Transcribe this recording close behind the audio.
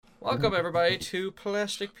Welcome everybody to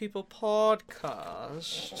Plastic People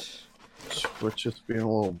Podcast. Twitch is being a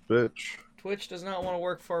little bitch. Twitch does not want to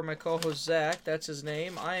work for my co-host Zach. That's his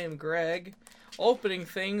name. I am Greg. Opening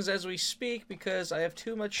things as we speak because I have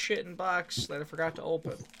too much shit in box that I forgot to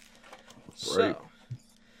open. So,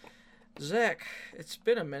 Zach, it's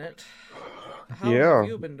been a minute. How have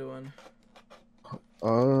you been doing?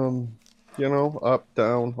 Up,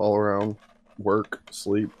 down, all around. Work,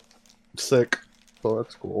 sleep, sick. So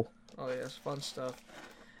that's cool. Oh yes, fun stuff.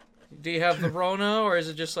 Do you have the Rona, or is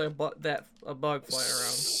it just like a bug flying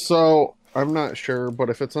around? So I'm not sure, but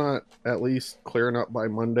if it's not at least clearing up by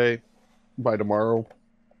Monday, by tomorrow,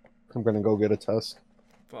 I'm gonna go get a test.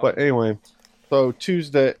 Fuck. But anyway, so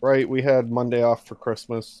Tuesday, right? We had Monday off for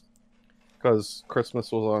Christmas because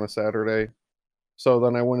Christmas was on a Saturday. So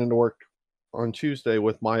then I went into work on Tuesday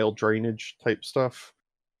with mild drainage type stuff.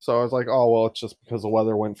 So I was like, oh, well, it's just because the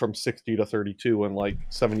weather went from 60 to 32 in like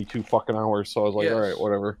 72 fucking hours. So I was like, Yes. all right,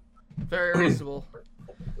 whatever. Very reasonable.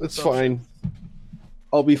 It's fine.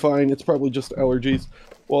 I'll be fine. It's probably just allergies.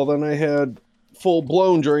 Well, then I had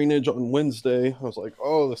full-blown drainage on Wednesday. I was like,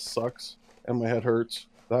 oh, this sucks. And my head hurts.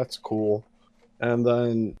 That's cool. And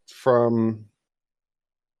then from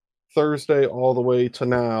Thursday all the way to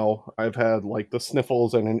now, I've had like the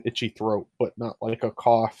sniffles and an itchy throat, but not like a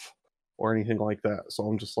cough or anything like that. So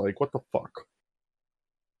I'm just like, what the fuck?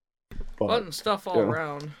 But, Fun stuff all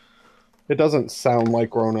around. It doesn't sound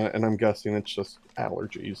like Rona, and I'm guessing it's just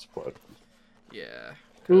allergies, but... Yeah.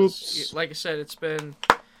 Oops. Like I said, it's been...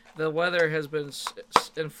 The weather has been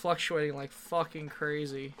fluctuating like fucking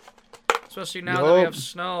crazy. Especially now that we have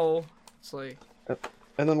snow. It's like...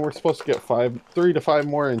 And then we're supposed to get 3 to 5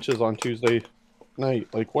 more inches on Tuesday night.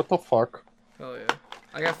 Like, what the fuck? Oh, yeah.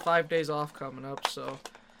 I got 5 days off coming up, so...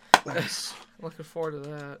 Nice. Looking forward to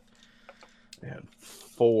that. I had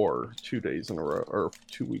 4 2 days in a row, or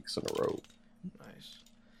 2 weeks in a row. Nice.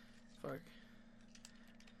 Fuck.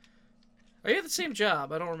 Are you at the same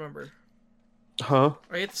job? I don't remember. Huh?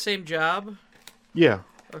 Are you at the same job? Yeah.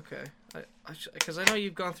 Okay. Because I know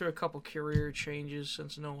you've gone through a couple career changes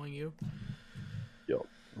since knowing you. Yep.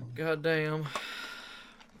 God damn.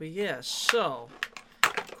 But yeah, so...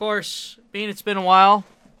 Of course, being it's been a while,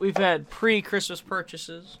 we've had pre-Christmas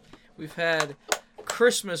purchases. We've had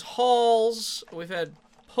Christmas hauls. We've had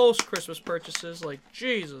post-Christmas purchases. Like,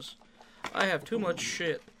 Jesus. I have too much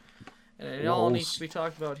shit. And it all needs to be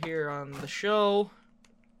talked about here on the show.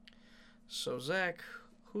 So, Zach,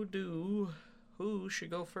 who should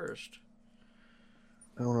go first?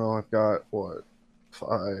 I don't know. I've got,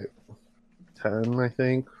 10, I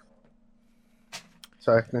think.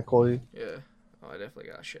 Technically. Yeah. Oh, I definitely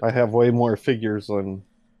got shit. I have way more figures than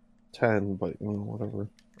 10, but, whatever.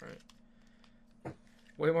 Right.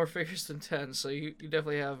 Way more figures than 10, so you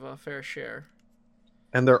definitely have a fair share.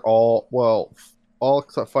 And they're all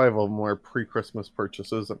except 5 of them were pre-Christmas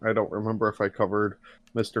purchases, and I don't remember if I covered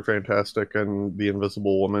Mr. Fantastic and the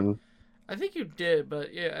Invisible Woman. I think you did,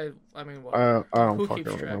 but yeah, I mean, what? I don't Who fucking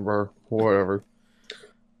keeps track? remember. Whatever.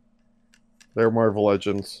 They're Marvel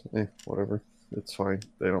Legends. Whatever. It's fine.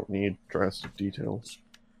 They don't need drastic details.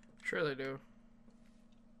 Sure they do.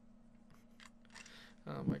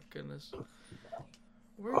 Oh my goodness.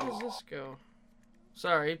 Where does this go?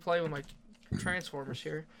 Sorry, playing with my Transformers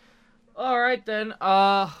here. Alright then,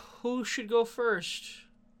 who should go first?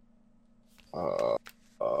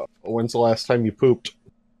 When's the last time you pooped?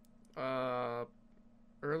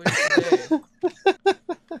 Earlier today.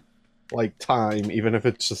 Like time, even if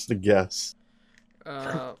it's just a guess.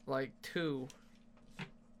 Like 2.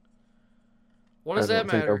 What does that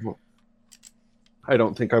matter? I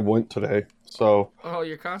don't think I've went today, so... Oh,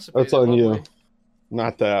 you're constipated. That's on lovely. you.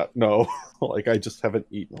 Not that, no. Like, I just haven't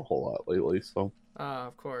eaten a whole lot lately, so...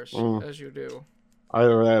 Of course, as you do.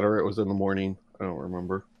 Either that or it was in the morning. I don't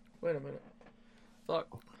remember. Wait a minute. Fuck.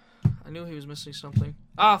 I knew he was missing something.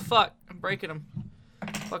 Ah, fuck. I'm breaking him.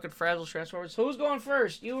 Fucking fragile Transformers. Who's going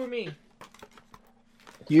first? You or me?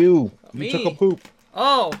 You Me. took a poop.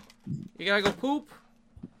 Oh. You gotta go poop?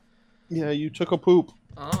 Yeah, you took a poop.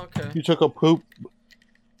 Oh, okay. You took a poop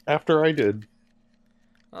after I did.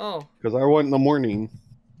 Oh, Because I went in the morning.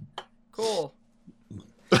 cool.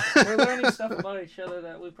 We're learning stuff about each other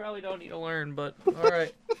that we probably don't need to learn, but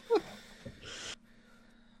alright.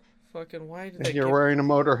 Fucking why did they You're wearing a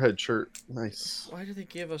Motorhead shirt. Nice. Why do they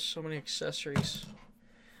give us so many accessories?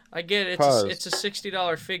 I get it, it's a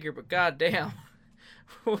 $60 figure, but goddamn.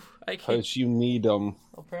 I can't. Because you need them.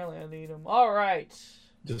 Apparently I need them. Alright.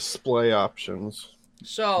 Display options.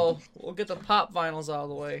 So, we'll get the pop vinyls out of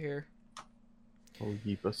the way here. Oh,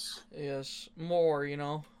 Yeepus. Yes, more,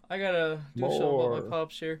 I gotta do something about my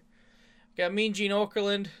pops here. Got Mean Gene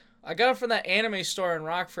Okerlund, I got it from that anime store in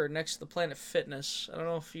Rockford next to the Planet Fitness. I don't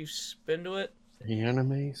know if you've been to it. The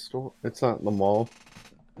anime store? It's not in the mall.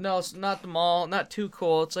 No, it's not the mall. Not too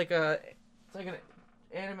cool. It's like an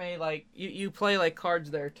anime, like you play like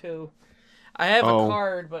cards there too. I have a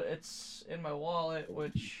card, but it's in my wallet,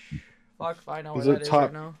 which fuck if I know where that is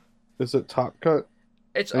right now. Is it Top Cut?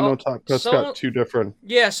 I know Top Cut's got two different.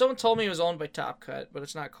 Yeah, someone told me it was owned by Top Cut, but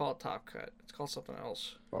it's not called Top Cut. It's called something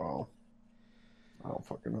else. Oh. I don't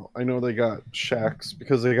fucking know. I know they got Shacks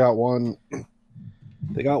because they got one.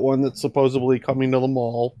 They got one that's supposedly coming to the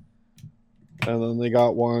mall, and then they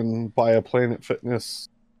got one by a Planet Fitness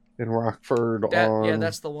in Rockford. Yeah,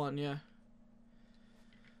 that's the one. Yeah.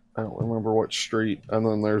 I don't remember what street, and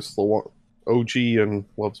then there's the one OG in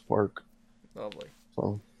Loves Park. Lovely.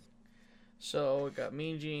 So we got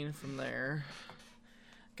Mean Gene from there.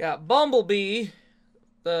 Got Bumblebee,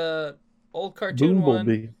 the old cartoon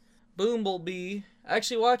one. Bumblebee. I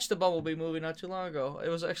actually watched the Bumblebee movie not too long ago. It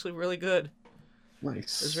was actually really good.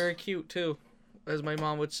 Nice. It was very cute too, as my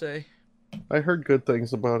mom would say. I heard good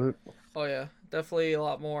things about it. Oh yeah, definitely a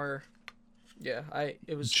lot more. Yeah,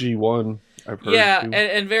 it was G1. I've heard. Yeah,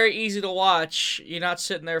 and very easy to watch. You're not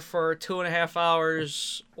sitting there for 2.5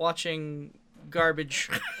 hours watching garbage.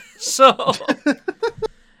 So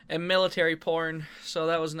and military porn. So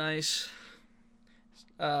that was nice.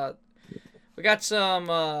 We got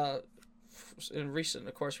some in recent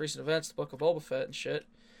events, the Book of Boba Fett and shit.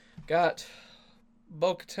 Got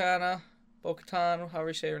Bo-Katan, however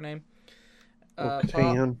you say her name.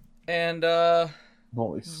 And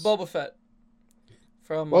Nice. Boba Fett.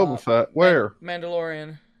 From Boba Fett, where?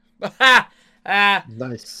 Mandalorian.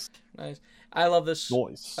 Nice. I love this.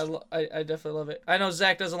 Nice. I definitely love it. I know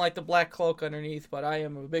Zach doesn't like the black cloak underneath, but I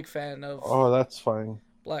am a big fan of. Oh, that's fine.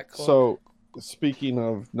 Black cloak. So, speaking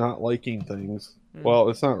of not liking things, well,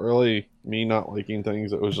 it's not really me not liking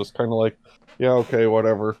things. It was just kind of like, yeah, okay,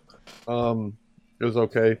 whatever. It was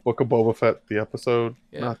okay. Book of Boba Fett, the episode.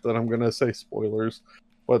 Yeah. Not that I'm gonna say spoilers,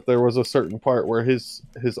 but there was a certain part where his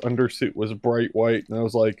undersuit was bright white, and I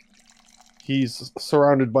was like, he's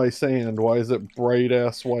surrounded by sand. Why is it bright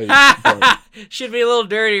ass white? Should be a little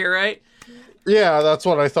dirtier, right? Yeah, that's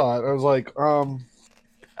what I thought. I was like,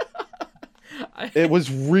 it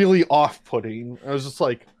was really off-putting. I was just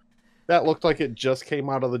like, that looked like it just came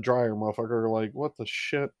out of the dryer, motherfucker. Like, what the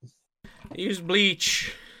shit? Use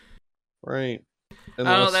bleach. Right. And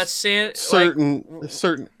I don't know, that's sand.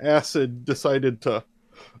 Certain acid decided to,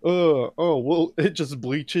 well, it just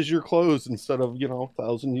bleaches your clothes instead of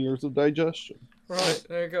 1,000 years of digestion. Right,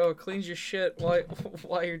 there you go. It cleans your shit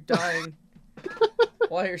while you're dying,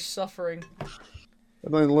 while you're suffering.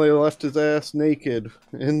 And then they left his ass naked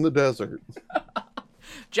in the desert.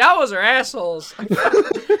 Jawas are assholes.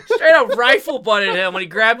 Straight up rifle butted him when he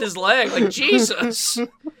grabbed his leg. Like, Jesus.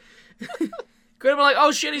 Could have been like,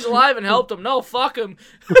 oh shit, he's alive and helped him. No, fuck him.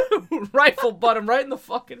 Rifle butt him right in the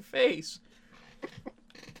fucking face.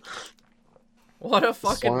 What a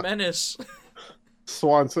fucking menace.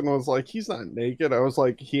 Swanson was like, he's not naked. I was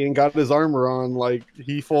like, he ain't got his armor on. Like,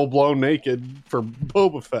 he full-blown naked for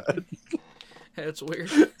Boba Fett. That's weird.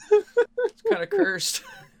 It's kind of cursed.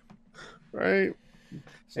 Right?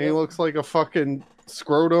 So, and he looks like a fucking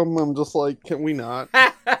scrotum. I'm just like, can we not?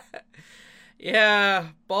 Yeah,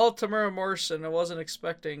 Baltimore Morrison. I wasn't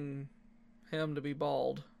expecting him to be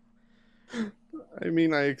bald. I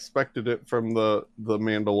mean, I expected it from the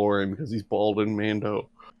Mandalorian because he's bald in Mando.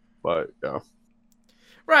 But, yeah.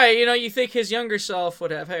 Right, you think his younger self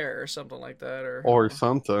would have hair or something like that. Or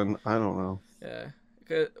something. I don't know. Yeah.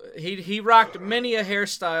 He rocked many a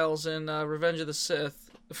hairstyles in Revenge of the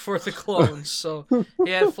Sith for the clones. So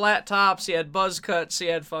he had flat tops, he had buzz cuts, he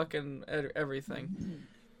had fucking everything.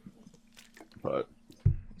 But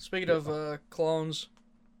speaking of clones,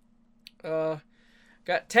 got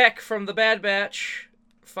Tech from the Bad Batch.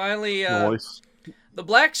 Finally, nice. The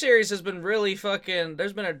Black Series has been really fucking.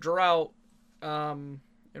 There's been a drought in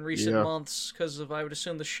recent months because of, I would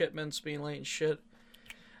assume, the shipments being late and shit.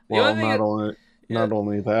 Well, not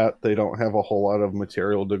only that, they don't have a whole lot of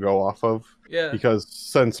material to go off of. Yeah. Because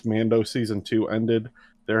since Mando Season 2 ended,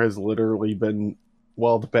 there has literally been,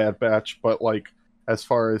 the Bad Batch, but like as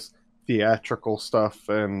far as theatrical stuff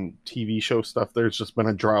and TV show stuff, there's just been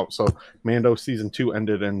a drought. So Mando Season 2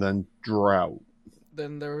 ended and then drought.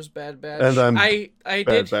 Then there was Bad Batch. And then I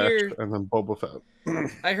did hear, and then Boba Fett.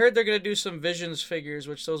 I heard they're gonna do some Visions figures,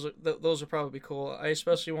 which those are probably cool. I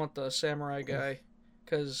especially want the samurai guy,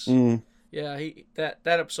 because that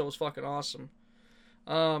episode was fucking awesome.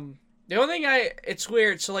 The only thing it's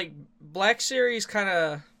weird. So like Black Series kind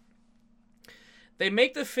of, they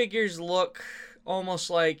make the figures look almost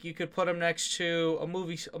like you could put him next to a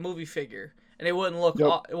movie figure, and it wouldn't look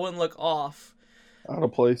Yep. it wouldn't look off. Out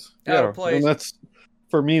of place. Out of place. And that's,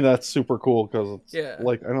 for me, that's super cool because it's Yeah.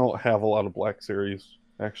 like, I don't have a lot of Black Series,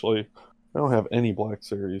 actually. I don't have any Black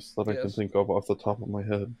Series that I can Yes. think of off the top of my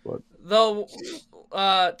head, but Though,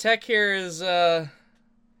 Tech here is a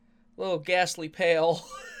little ghastly pale.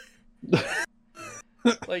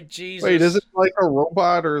 Like Jesus. wait, is it like a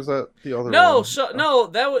robot or is that the other No, one? no,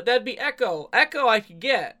 that'd be Echo. Echo I could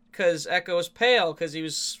get because Echo is pale because he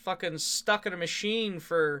was fucking stuck in a machine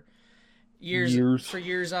for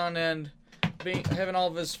years on end, having all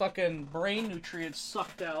of his fucking brain nutrients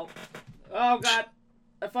sucked out. Oh god,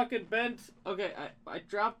 I fucking bent. Okay, I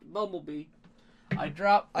dropped Bumblebee. I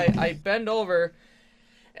bend over,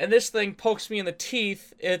 and this thing pokes me in the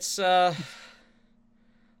teeth. It's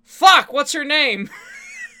fuck. What's her name?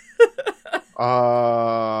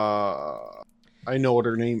 I know what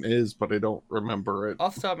her name is, but I don't remember it.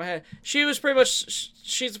 Off the top of my head, she's pretty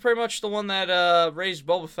much the one that raised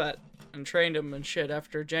Boba Fett and trained him and shit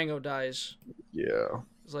after Django dies. Yeah.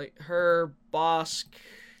 It's like her, Bosk,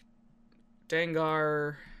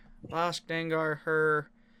 Dengar,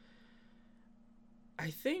 her.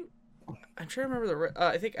 I think I'm trying to remember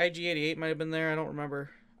I think IG-88 might have been there. I don't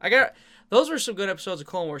remember. Those were some good episodes of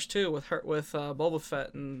Clone Wars too, with Boba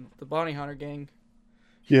Fett and the Bounty Hunter gang.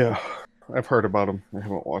 Yeah, I've heard about them. I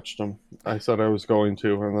haven't watched them. I said I was going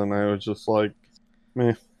to, and then I was just like,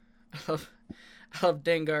 meh. I love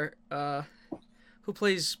Dengar. Who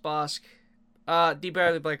plays Bosk? D.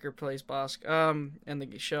 Bradley Baker plays Bosk. In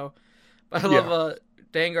the show. But I love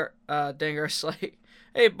Dengar. Dengar's like,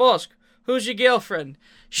 hey Bosk, who's your girlfriend?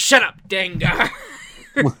 Shut up, Dengar.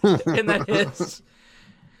 And that is.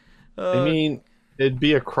 I mean, it'd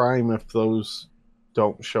be a crime if those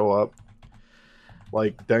don't show up.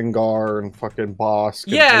 Like Dengar and fucking Bosk.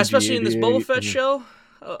 Yeah, especially in this Boba Fett show.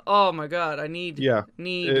 Oh my god, I need. Yeah,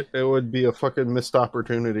 it would be a fucking missed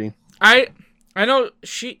opportunity. I know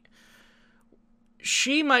she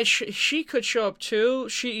could show up too.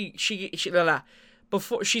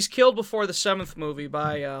 Before she's killed before the 7th movie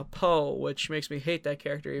by Poe, which makes me hate that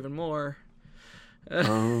character even more.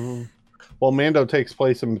 Well, Mando takes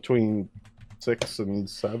place in between 6 and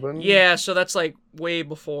 7. Yeah, so that's like way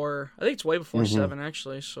before. I think it's way before 7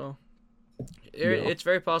 actually. So it's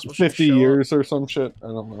very possible. 50 years or some shit. I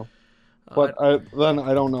don't know. But I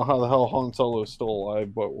don't know how the hell Han Solo is still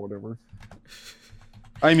alive. But whatever.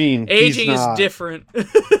 I mean, aging is different.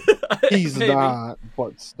 He's not,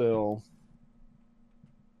 but still.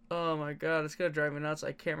 Oh my god, it's gonna drive me nuts.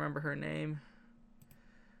 I can't remember her name.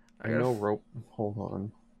 I know rope. Hold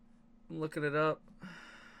on. I'm looking it up.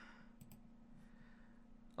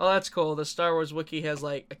 Oh, that's cool. The Star Wars wiki has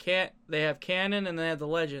like they have canon and they have the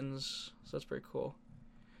legends, so that's pretty cool.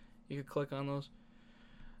 You could click on those.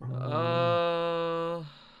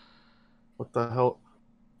 What the hell?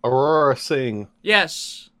 Aurora Singh.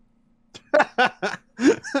 Yes. I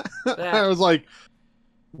was like,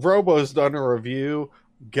 Robo's done a review.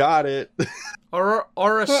 Got it.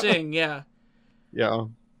 Aurora Singh, yeah. Yeah.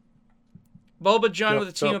 Boba joined with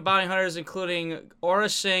a team of bounty hunters, including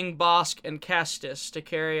Aurra Sing, Bosk, and Castus, to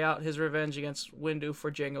carry out his revenge against Windu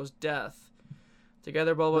for Jango's death.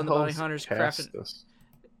 Together, Boba and the bounty hunters crafted.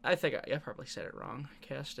 I think I probably said it wrong.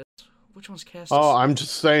 Castus. Which one's Castus? Oh, I'm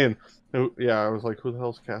just saying. Yeah, I was like, who the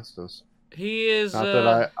hell's Castus? He is. Not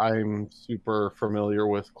that I'm super familiar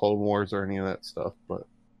with Clone Wars or any of that stuff, but.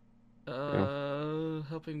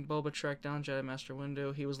 Helping Boba track down Jedi Master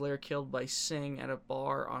Windu. He was later killed by Singh at a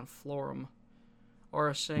bar on Florum.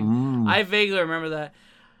 Aurra Sing. I vaguely remember that.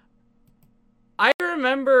 I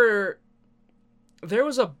remember there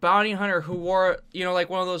was a bounty hunter who wore, like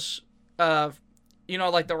one of those,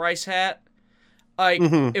 like the rice hat. Like,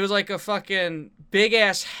 It was like a fucking big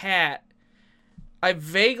ass hat. I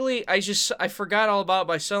forgot all about it,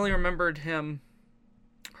 but I suddenly remembered him.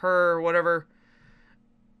 Her, whatever.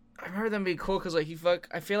 I remember them being cool because, I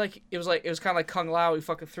feel like it was kind of like Kung Lao. He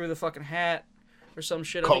fucking threw the fucking hat. Or some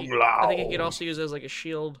shit. I think it could also use it as like a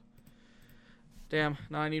shield. Damn,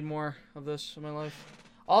 now I need more of this in my life.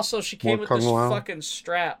 Also, she came with this fucking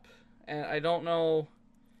strap, and I don't know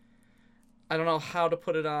how to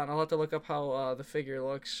put it on. I'll have to look up how the figure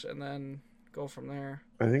looks, and then go from there.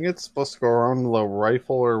 I think it's supposed to go around the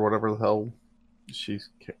rifle or whatever the hell.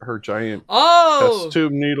 Her giant test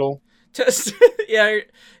tube needle. Yeah,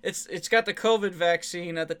 it's got the COVID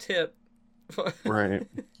vaccine at the tip. Right.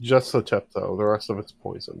 Just the tip, though. The rest of it's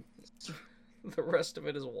poison. The rest of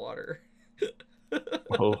it is water.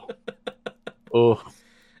 Oh.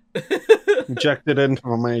 Inject it into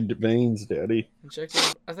my veins, Daddy. I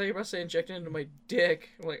thought you were about to say inject it into my dick.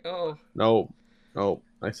 I'm like, oh. No. Oh,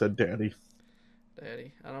 I said daddy.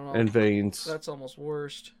 Daddy. I don't know. And veins. That's almost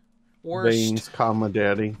worst. Veins, comma,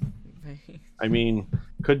 daddy. Veins. I mean,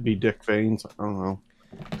 could be Dick Veins. I don't know.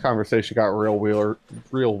 Conversation got real weird,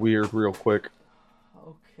 real quick.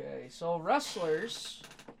 Okay, so wrestlers.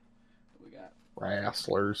 We got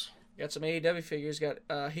Wrestlers. got some AEW figures. Got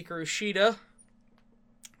Hikaru Shida.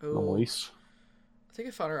 Who, Nice. I think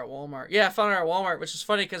I found her at Walmart. Yeah, I found her at Walmart, which is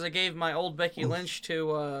funny because I gave my old Becky Lynch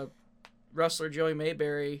to wrestler Joey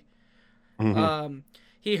Mayberry. Mm-hmm.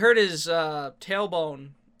 He hurt his tailbone,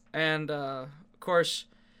 and of course,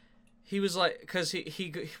 he was like, because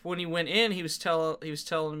he when he went in, he was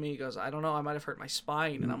telling me, he goes, I don't know, I might have hurt my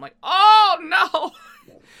spine, and I'm like, oh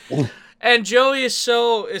no. And Joey is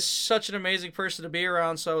such an amazing person to be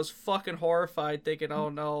around, so I was fucking horrified, thinking, oh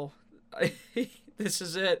no, this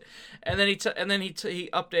is it. And then he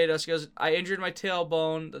updated us. He goes, I injured my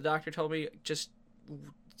tailbone. The doctor told me just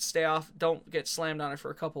stay off, don't get slammed on it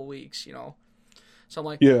for a couple weeks, you know. So I'm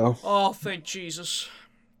like, yeah. Oh, thank Jesus.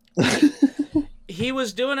 He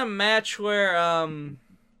was doing a match where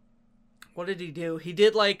what did he do? He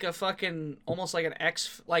did like a fucking almost like an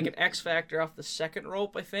X Factor off the second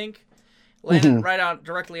rope, I think. Landed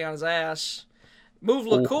directly on his ass. Move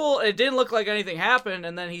looked cool. It didn't look like anything happened,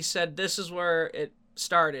 and then he said, "This is where it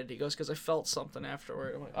started." He goes, "Because I felt something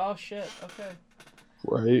afterward." I'm like, "Oh shit, okay."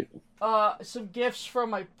 Right. Some gifts from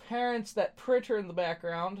my parents. That printer in the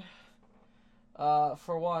background.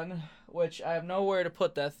 For one, which I have nowhere to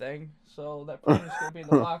put that thing, so that printer's gonna be in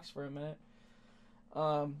the box for a minute.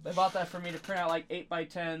 They bought that for me to print out like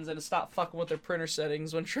 8x10s and to stop fucking with their printer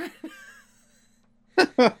settings when trying.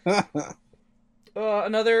 I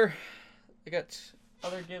got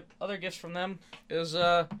other gifts from them is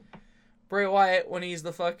Bray Wyatt when he's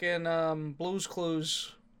the fucking Blues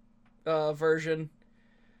Clues version.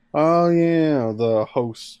 Oh yeah, the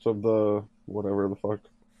host of the whatever the fuck.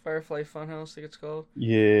 Firefly Funhouse, I think it's called.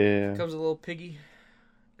 Yeah. Comes with a little piggy.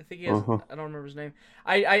 I think he has. I don't remember his name.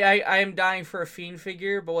 I am dying for a Fiend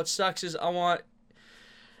figure, but what sucks is I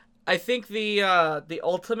think the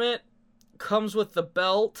Ultimate comes with the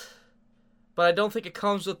belt, but I don't think it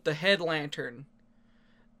comes with the head lantern.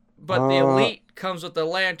 But the Elite comes with the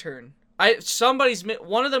lantern.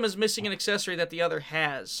 One of them is missing an accessory that the other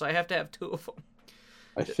has, so I have to have two of them.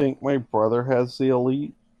 I think my brother has the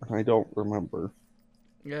Elite. I don't remember.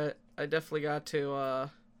 Yeah, I definitely got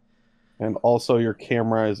to. And also, your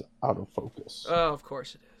camera is out of focus. Oh, of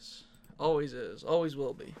course it is. Always is. Always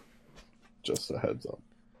will be. Just a heads up.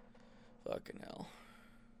 Fucking hell.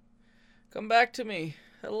 Come back to me.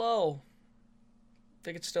 Hello. I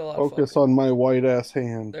think it's still out of focus on my white ass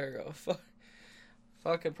hand. There you go.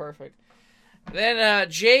 Fucking perfect. Then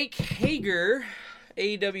Jake Hager,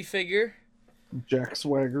 AEW figure. Jack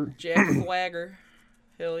Swagger. Jack Swagger.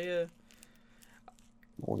 Hell yeah.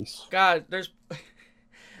 Nice. God, there's.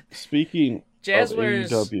 Speaking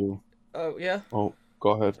Jazzwares, of AEW. Oh, yeah? Oh,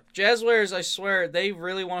 go ahead. Jazzwares, I swear, they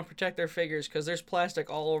really want to protect their figures because there's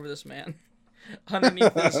plastic all over this man.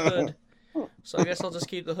 Underneath this hood. So I guess I'll just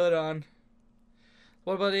keep the hood on.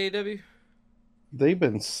 What about AEW? They've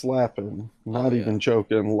been slapping. Not even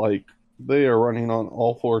joking. Like, they are running on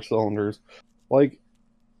all four cylinders. Like,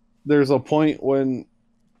 there's a point when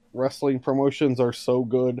wrestling promotions are so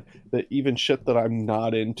good that even shit that I'm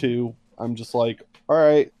not into, I'm just like, all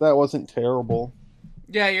right, that wasn't terrible.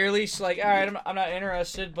 Yeah, you're at least like, all right, I'm not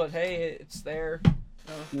interested, but hey, it's there.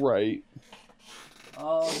 Right.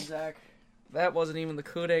 Oh, Zach, that wasn't even the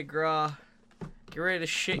coup de grace. Get ready to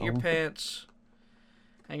shit your pants.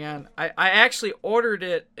 Hang on. I actually ordered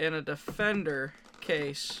it in a Defender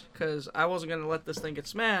case because I wasn't going to let this thing get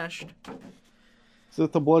smashed. Is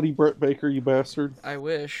it the bloody Brett Baker, you bastard? I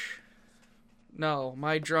wish. No, in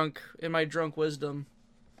my drunk wisdom,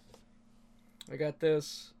 I got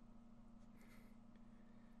this.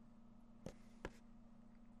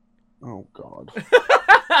 Oh, God.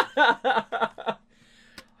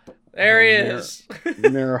 There he is.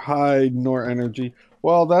 Neither hide nor energy.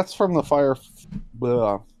 Well, that's from the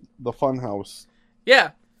the Funhouse.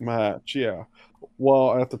 Yeah. Match, yeah.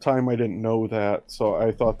 Well, at the time I didn't know that, so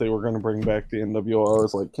I thought they were going to bring back the NWO. I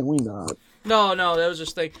was like, can we not? No, that was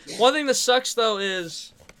just thing. One thing that sucks though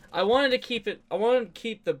is I wanted to keep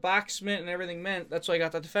the box mint and everything mint. That's why I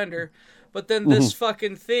got the Defender. But then this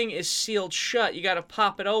fucking thing is sealed shut. You got to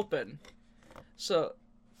pop it open. So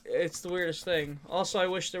it's the weirdest thing. Also, I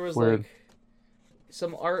wish there was like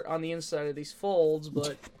some art on the inside of these folds,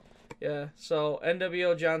 but yeah. So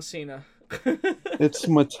NWO John Cena. It's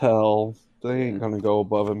Mattel. They ain't gonna go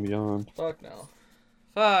above and beyond. Fuck no.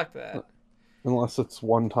 Fuck that. Unless it's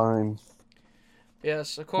one time.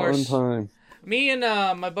 Yes, of course. One time. Me and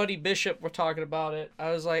my buddy Bishop were talking about it.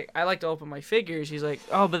 I was like, I like to open my figures. He's like,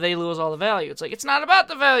 oh, but they lose all the value. It's like, it's not about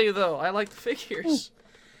the value though. I like the figures.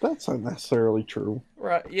 That's not necessarily true.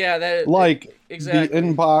 Right? Yeah. That Like exactly. the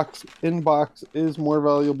inbox is more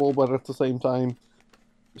valuable, but at the same time,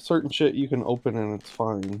 certain shit you can open and it's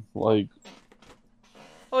fine. Like,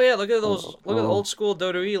 Oh yeah, look at those. Look at the old school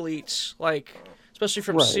WWE elites. Like, especially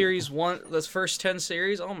from Right. series 1, the first 10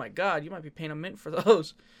 series. Oh my god, you might be paying a mint for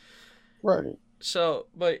those. right. So,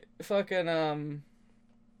 but fucking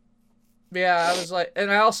yeah, I was like, and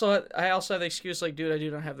I also had the excuse like, dude, I do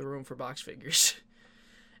not have the room for box figures.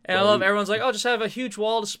 And I love everyone's like, oh, just have a huge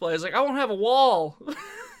wall display. It's like, I won't have a wall.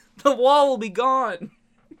 The wall will be gone.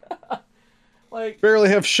 Like, Barely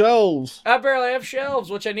have shelves. I barely have shelves,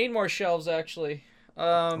 which I need more shelves actually.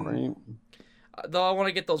 Right. Though I want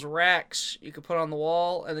to get those racks you could put on the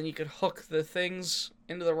wall, and then you could hook the things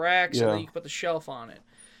into the racks, and Yeah. then you could put the shelf on it.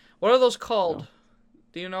 What are those called?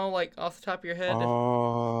 Do you know, like, off the top of your head?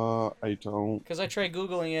 I don't. Because I tried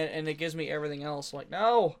Googling it, and it gives me everything else. I'm like,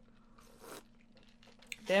 no!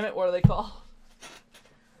 Damn it, what are they called?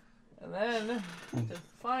 And then, to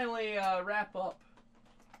finally wrap up,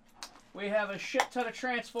 we have a shit ton of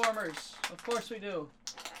Transformers. Of course we do.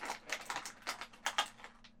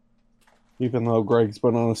 Even though Greg's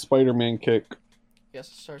been on a Spider-Man kick. Yes,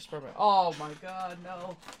 it starts Spider-Man. Oh my god,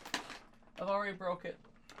 no. I've already broke it.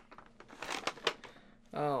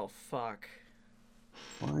 Oh, fuck.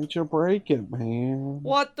 Why'd you break it, man?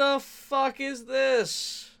 What the fuck is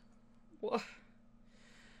this? What?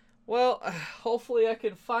 Well, hopefully I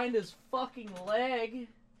can find his fucking leg.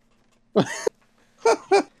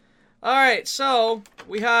 Alright, so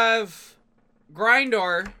we have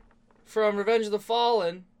Grindor from Revenge of the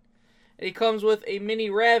Fallen. And he comes with a mini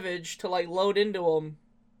Ravage to, like, load into him.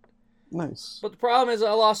 Nice. But the problem is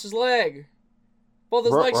I lost his leg. Both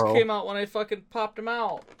his legs Ruh-roh. came out when I fucking popped him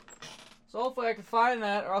out. So hopefully I can find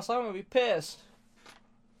that, or else I'm gonna be pissed.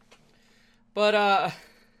 But,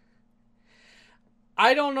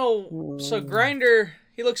 I don't know. So Grinder,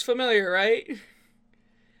 he looks familiar, right?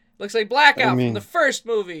 Looks like Blackout from the first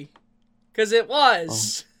movie. Because it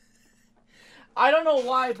was. I don't know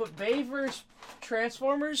why, but Bay vs.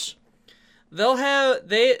 Transformers,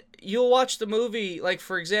 you'll watch the movie, like,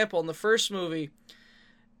 for example, in the first movie,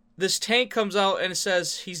 this tank comes out and it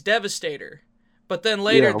says he's Devastator. But then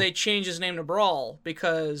later they change his name to Brawl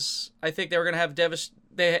because I think they were going to have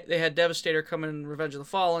they had Devastator come in Revenge of the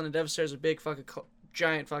Fallen, and Devastator's a big fucking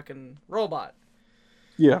giant fucking robot.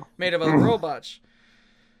 Yeah. Made of other robots.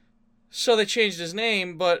 So they changed his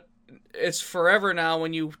name, but it's forever now.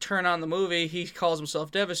 When you turn on the movie, he calls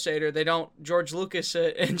himself Devastator. They don't George Lucas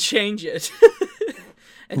it and change it.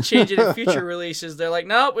 And change it in future releases. They're like,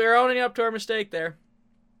 nope, we're owning up to our mistake there.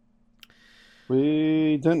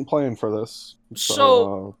 We didn't plan for this.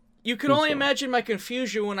 So you can only imagine my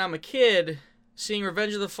confusion when I'm a kid seeing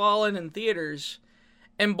Revenge of the Fallen in theaters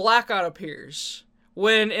and Blackout appears.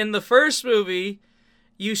 When in the first movie,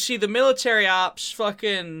 you see the military ops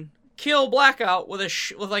fucking kill Blackout with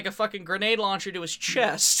like a fucking grenade launcher to his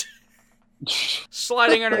chest,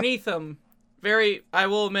 sliding underneath him. I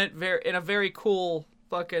will admit, in a very cool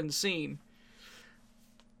fucking scene.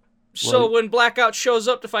 So when Blackout shows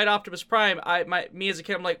up to fight Optimus Prime, me as a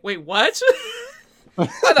kid, I'm like, wait, what? I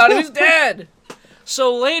thought he was dead.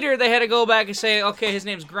 So later they had to go back and say, okay, his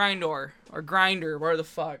name's Grindor or Grinder, where the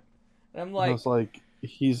fuck. And I'm like, I was like,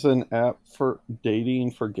 he's an app for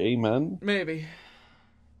dating for gay men? Maybe.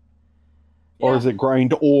 Or is it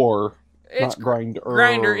Grindor? It's not Grinder.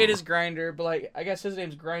 Grinder. It is Grinder, but like I guess his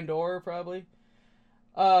name's Grindor probably.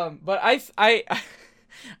 But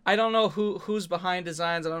I don't know who's behind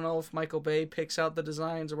designs. I don't know if Michael Bay picks out the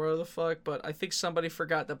designs or whatever the fuck, but I think somebody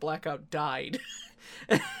forgot that Blackout died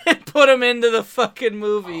and put him into the fucking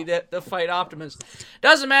movie to fight Optimus.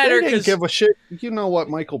 Doesn't matter They didn't because give a shit. You know what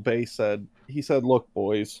Michael Bay said? He said, "Look,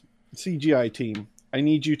 boys, CGI team, I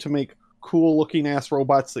need you to make cool-looking ass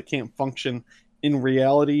robots that can't function in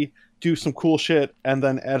reality. Do some cool shit, and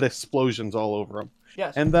then add explosions all over them.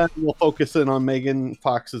 yes, And then we'll focus in on Megan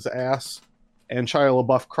Fox's ass and Shia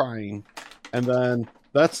LaBeouf crying, and then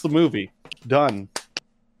that's the movie. Done.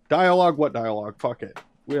 Dialogue? What dialogue? Fuck it.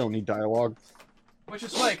 We don't need dialogue." which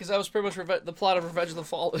is funny because that was pretty much the plot of Revenge of the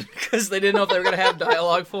Fallen because they didn't know if they were gonna have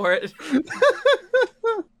dialogue for it.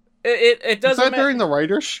 It doesn't. Was that during the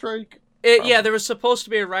writer's strike? Yeah, there was supposed to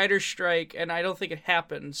be a writer's strike, and I don't think it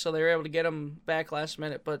happened, so they were able to get him back last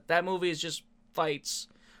minute. But that movie is just fights.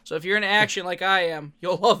 So if you're into action like I am,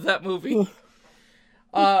 you'll love that movie.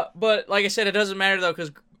 But like I said, it doesn't matter though,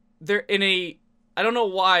 because they're in a. I don't know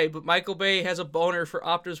why, but Michael Bay has a boner for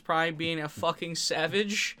Optimus Prime being a fucking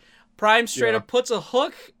savage, Prime straight up puts a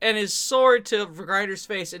hook and his sword to Grinder's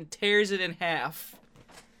face and tears it in half.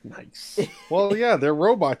 Nice. Well, yeah, they're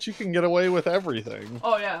robots. You can get away with everything.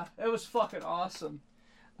 Oh yeah, it was fucking awesome.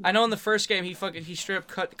 I know in the first game he straight up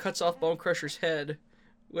cuts off Bone Crusher's head,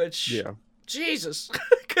 which Jesus,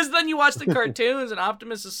 because then you watch the cartoons and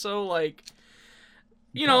Optimus is so like,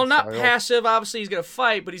 you know, not passive. Obviously he's gonna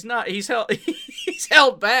fight, but he's not. He's held he's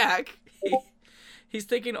held back. He's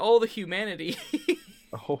thinking all the humanity.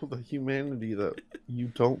 All the humanity that you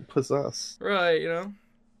don't possess. Right, you know.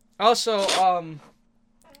 Also,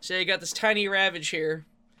 so you got this tiny Ravage here.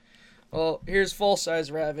 Well, here's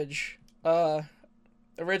full-size Ravage.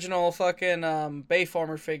 Original fucking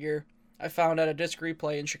Bayformer figure I found at a disc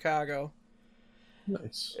replay in Chicago.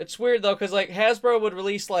 Nice. It's weird though, cause like Hasbro would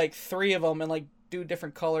release like 3 of them and like do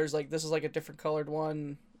different colors. Like this is like a different colored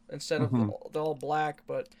one instead of the all black.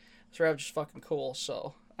 But this Ravage is fucking cool.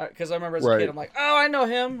 So, cause I remember as a kid, I'm like, oh, I know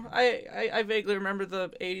him. I vaguely remember the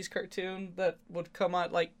 '80s cartoon that would come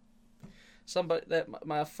out like somebody that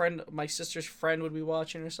my sister's friend would be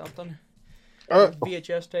watching or something.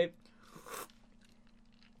 VHS tape.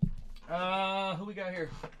 Who we got here?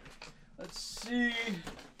 Let's see.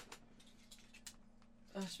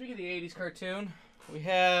 Speaking of the 80s cartoon, we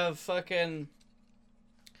have fucking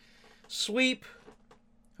Sweep,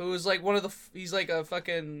 who is like one of the... He's like a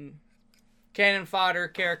fucking cannon fodder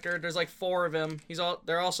character. There's like 4 of him.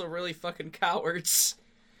 They're also really fucking cowards.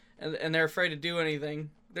 And they're afraid to do anything.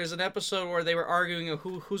 There's an episode where they were arguing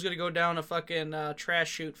who's going to go down a fucking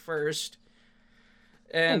trash chute first.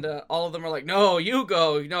 And all of them are like, no, you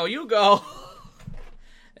go. No, you go.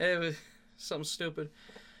 It was something stupid.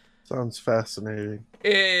 Sounds fascinating.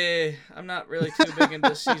 I'm not really too big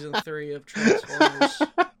into season 3 of Transformers.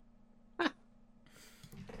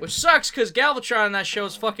 Which sucks, because Galvatron in that show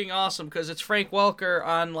is fucking awesome, because it's Frank Welker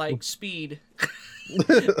on, like, speed.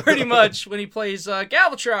 Pretty much, when he plays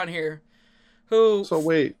Galvatron here. Who... So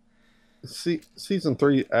wait, season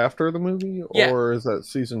 3 after the movie? Or is that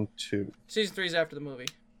season 2? Season 3 is after the movie.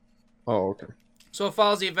 Oh, okay. So it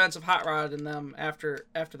follows the events of Hot Rod and them after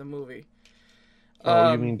the movie.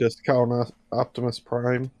 Oh, you mean Discount Optimus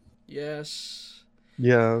Prime? Yes.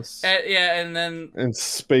 Yes. And then... And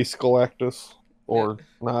Space Galactus. Or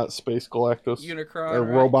not Space Galactus. Unicron,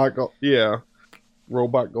 right?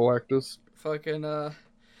 Robot Galactus. Fucking,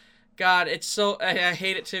 God, it's so... I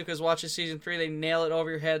hate it, too, because watching Season 3, they nail it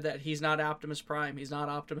over your head that he's not Optimus Prime. He's not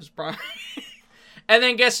Optimus Prime. And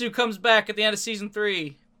then guess who comes back at the end of Season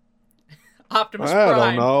 3? Optimus Prime. I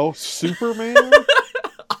don't know. Superman?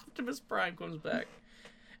 Optimus Prime comes back.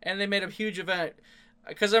 And they made a huge event.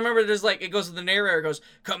 Because I remember there's like, it goes to the narrator, goes,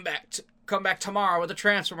 come back tomorrow with the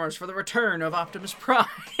Transformers for the return of Optimus Prime.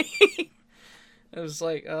 It was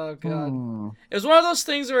like, oh god. It was one of those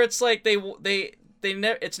things where it's like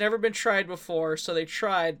it's never been tried before, so they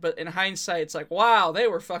tried, but in hindsight it's like, wow, they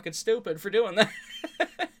were fucking stupid for doing that.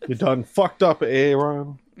 You done fucked up,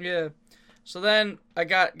 Aaron. Yeah. So then I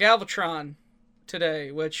got Galvatron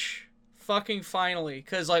today, which fucking finally,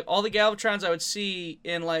 because like all the Galvatrons I would see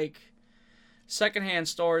in like secondhand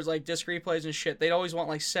stores like disc replays and shit, they'd always want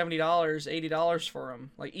like $70, $80 for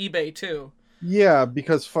them, like eBay too. Yeah,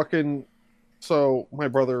 because fucking... So, my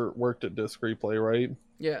brother worked at Disc Replay, right?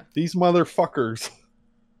 Yeah. These motherfuckers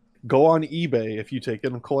go on eBay if you take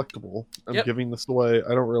in a collectible. I'm giving this away. I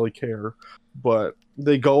don't really care. But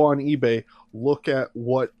they go on eBay, look at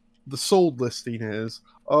what the sold listing is.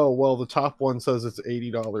 Oh, well, the top one says it's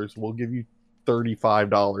 $80. We'll give you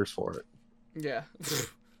 $35 for it. Yeah.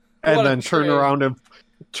 And then turn around and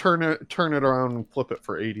turn it around and flip it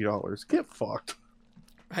for $80. Get fucked.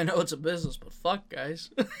 I know it's a business, but fuck, guys.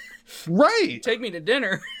 Right. Take me to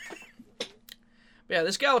dinner. Yeah,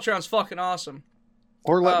 this Galvatron's fucking awesome.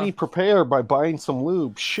 Or let me prepare by buying some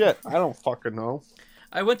lube. Shit, I don't fucking know.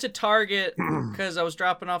 I went to Target because I was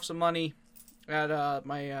dropping off some money at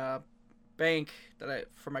my bank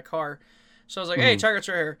for my car. So I was like, hey, Target's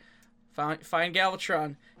right here. Find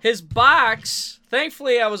Galvatron. His box,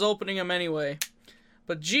 thankfully I was opening him anyway.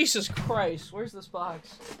 But Jesus Christ, where's this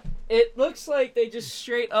box? It looks like they just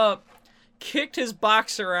straight up kicked his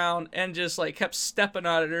box around and just like kept stepping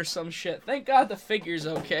on it or some shit. Thank God the figure's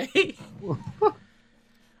okay.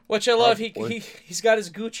 Which I love. He's got his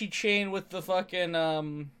Gucci chain with the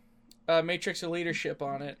fucking Matrix of Leadership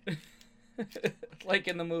on it. Like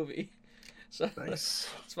in the movie. So nice.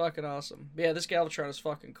 It's fucking awesome. But yeah, this Galvatron is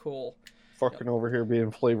fucking cool. Fucking over here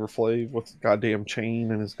being Flavor Flav with his goddamn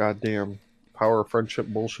chain and his goddamn power of friendship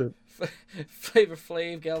bullshit. Flavor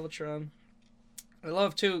Flav, Galvatron. I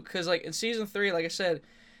love too, because like in season 3, like I said,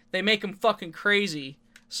 they make him fucking crazy.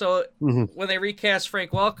 So Mhm. when they recast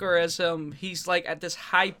Frank Welker as him, he's like at this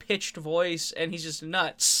high pitched voice, and he's just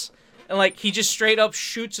nuts. And like he just straight up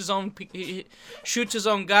shoots his own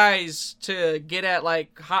guys to get at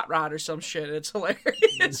like Hot Rod or some shit. It's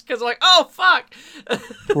hilarious because like, oh fuck.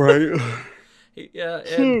 Right. Yeah,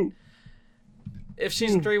 and if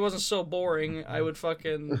season 3 wasn't so boring, I would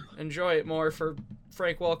fucking enjoy it more for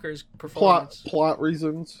Frank Welker's performance. Plot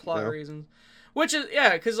reasons. Plot reasons. Which is,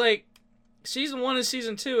 yeah, because, like, season 1 and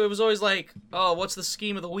season 2, it was always like, oh, what's the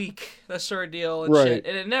scheme of the week? That sort of deal and shit.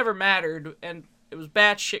 And it never mattered, and it was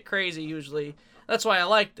batshit crazy, usually. That's why I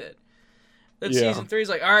liked it. Then season 3 is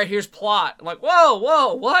like, all right, here's plot. I'm like,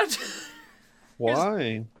 whoa, what?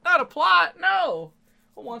 Why? Not a plot, no.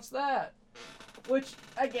 Who wants that? Which,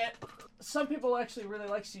 I get. Some people actually really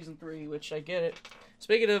like season 3, which I get it.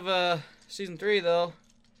 Speaking of season 3, though,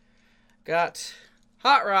 got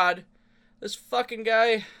Hot Rod. This fucking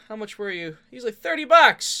guy, how much were you? He's like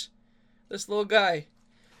 $30. This little guy.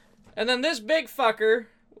 And then this big fucker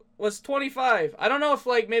was $25. I don't know if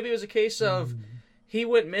like maybe it was a case of he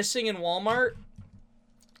went missing in Walmart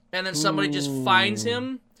and then somebody just finds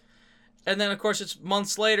him. And then of course it's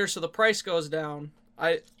months later, so the price goes down.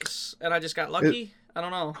 I just got lucky. I don't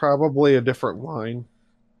know. Probably a different line.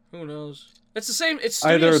 Who knows? It's the same. It's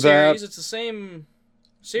studio Either series. that, it's the same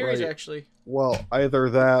series actually. Well, either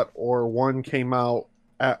that or one came out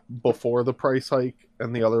before the price hike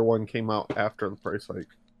and the other one came out after the price hike.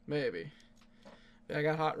 Maybe. I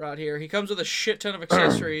got Hot Rod here. He comes with a shit ton of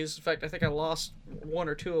accessories. In fact, I think I lost 1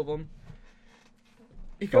 or 2 of them.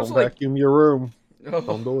 He comes Don't with, vacuum your room. Oh,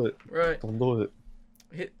 Don't do it. Right. Don't do it.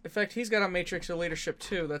 In fact, he's got a Matrix of Leadership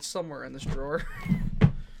too. That's somewhere in this drawer.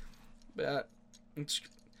 But it's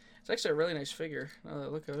actually a really nice figure. Now that I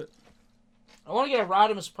look at it. I want to get a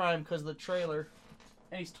Rodimus Prime because of the trailer.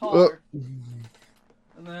 And he's taller. And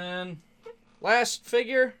then, last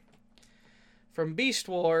figure from Beast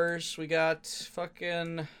Wars, we got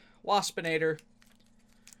fucking Waspinator.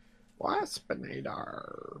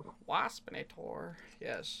 Waspinator.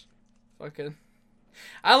 Yes. Fucking.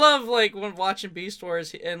 I love, like, when watching Beast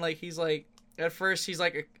Wars, and, like, he's, like, at first he's,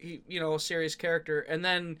 like, a serious character. And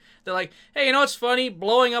then they're like, hey, you know what's funny?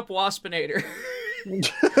 Blowing up Waspinator.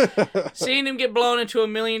 Seeing him get blown into a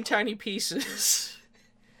million tiny pieces.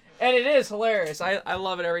 And it is hilarious. I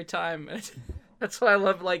love it every time. That's why I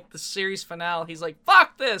love, like, the series finale. He's like,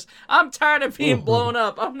 fuck this. I'm tired of being blown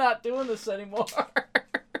up. I'm not doing this anymore.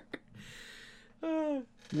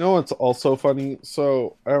 You know what's also funny?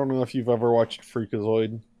 So, I don't know if you've ever watched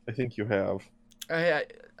Freakazoid. I think you have. I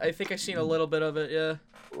think I've seen a little bit of it, yeah.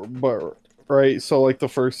 But, right, so, like, the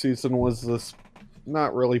first season was this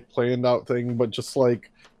not really planned out thing, but just like,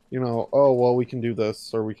 you know, oh, well, we can do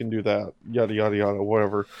this, or we can do that, yada, yada, yada,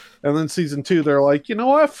 whatever. And then season 2, they're like, you know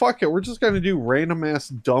what, fuck it, we're just gonna do random-ass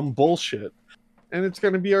dumb bullshit. And it's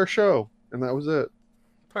gonna be our show. And that was it.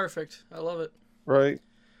 Perfect. I love it. Right?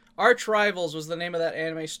 Arch Rivals was the name of that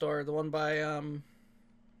anime store, the one by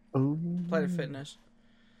Planet Fitness.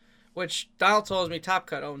 Which Donald tells me Top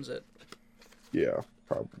Cut owns it. Yeah,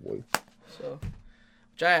 probably. So,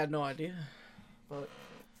 which I had no idea. But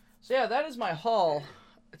so yeah, that is my haul.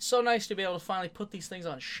 It's so nice to be able to finally put these things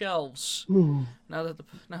on shelves. now that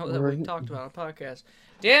we talked about it on a podcast.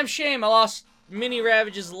 Damn shame I lost Mini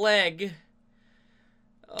Ravage's leg.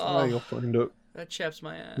 Oh, Yeah, you'll find it. That chaps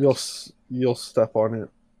my ass. You'll step on it.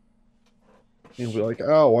 You'll be like,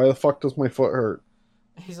 oh, why the fuck does my foot hurt?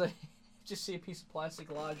 He's like, just see a piece of plastic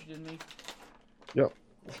lodged in me. Yep.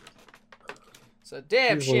 It's a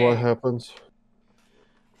damn Usually shame. what happens.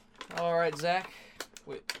 All right, Zach.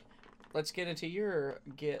 Wait, let's get into your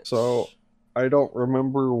gets. So, I don't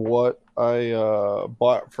remember what I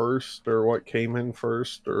bought first or what came in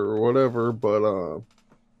first or whatever, but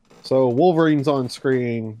so Wolverine's on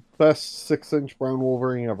screen. Best 6-inch brown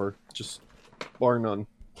Wolverine ever. Just bar none.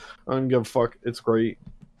 I don't give a fuck. It's great.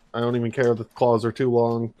 I don't even care if the claws are too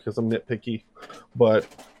long because I'm nitpicky. But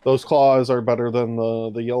those claws are better than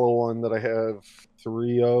the yellow one that I have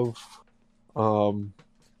 3 of.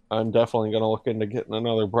 I'm definitely going to look into getting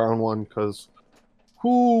another brown one because,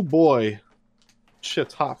 whoo boy,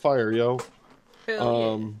 shit's hot fire, yo.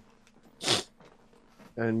 Hell yeah.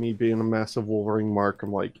 And me being a massive Wolverine mark,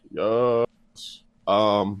 I'm like, yes.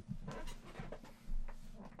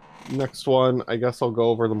 Next one, I guess I'll go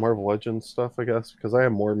over the Marvel Legends stuff, I guess, because I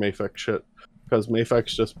have more Mafex shit. Because Mafex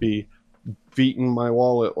just be beating my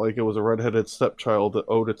wallet like it was a redheaded stepchild that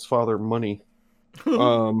owed its father money.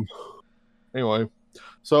 Anyway,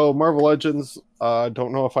 so Marvel Legends,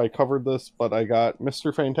 don't know if I covered this, but I got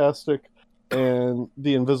Mr. Fantastic and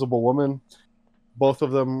the Invisible Woman. Both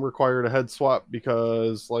of them required a head swap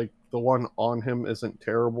because, like, the one on him isn't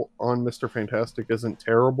terrible. On Mr. Fantastic isn't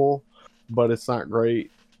terrible, but it's not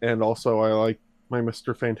great. And also, I like my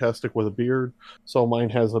Mr. Fantastic with a beard. So mine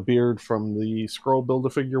has a beard from the Skrull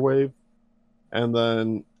Build-A-Figure wave. And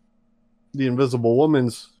then the Invisible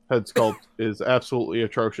Woman's head sculpt is absolutely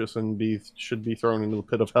atrocious and should be thrown into the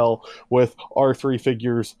pit of hell with R3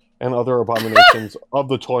 figures and other abominations of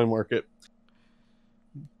the toy market.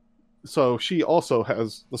 So she also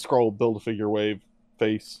has the Skrull Build-A-Figure wave,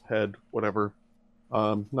 face, head, whatever.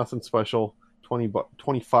 Nothing special.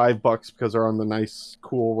 $25 because they're on the nice,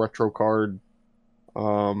 cool retro card.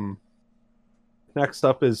 Next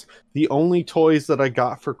up is the only toys that I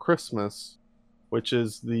got for Christmas, which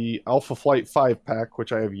is the Alpha Flight 5-pack,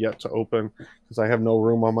 which I have yet to open because I have no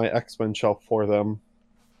room on my X-Men shelf for them.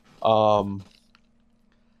 But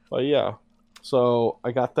yeah, so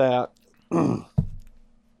I got that. You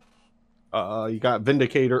got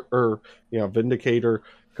Vindicator, Vindicator,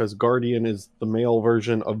 because Guardian is the male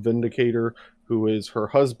version of Vindicator, who is her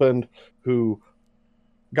husband, who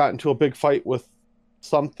got into a big fight with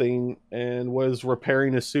something and was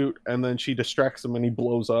repairing his suit, and then she distracts him and he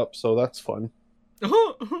blows up, so that's fun.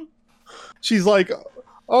 She's like,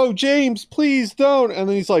 "Oh, James, please don't," and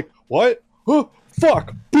then he's like, "What? Oh,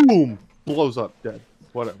 fuck!" Boom, blows up, dead.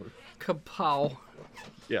 Whatever. Kapow.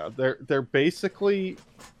 Yeah, they're basically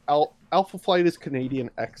Alpha Flight is Canadian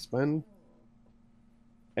X-Men,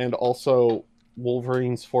 and also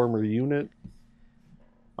Wolverine's former unit.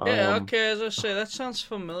 Yeah, okay, as I say, that sounds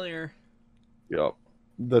familiar. Yep.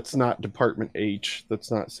 That's not Department H. That's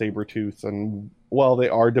not Sabretooth. And, well, they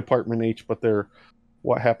are Department H, but they're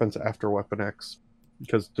what happens after Weapon X.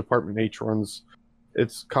 Because Department H runs...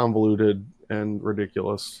 It's convoluted and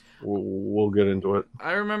ridiculous. We'll get into it.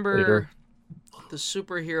 I remember later. The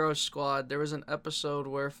Superhero Squad. There was an episode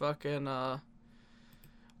where fucking...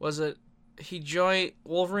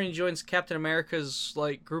 Wolverine joins Captain America's,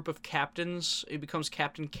 like, group of captains. He becomes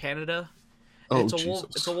Captain Canada. And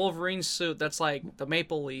it's a Wolverine suit that's like the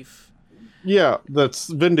maple leaf. Yeah, that's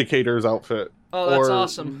Vindicator's outfit. Oh, that's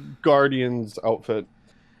awesome. Guardian's outfit.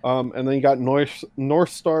 And then you got North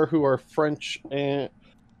Star, who are French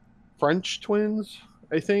twins,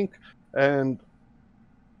 I think.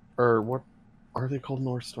 Or what are they called?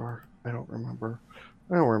 North Star? I don't remember.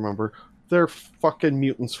 They're fucking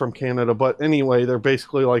mutants from Canada, but anyway, they're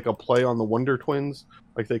basically like a play on the Wonder Twins.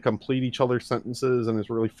 Like, they complete each other's sentences, and it's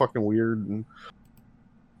really fucking weird, and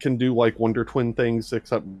can do, like, Wonder Twin things,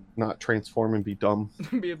 except not transform and be dumb.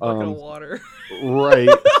 Be a bucket of water. Right.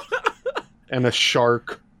 And a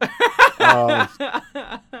shark. And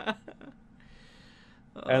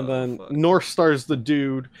then North Star's the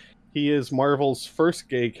dude. He is Marvel's first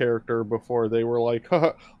gay character before they were like,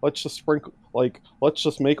 haha, let's just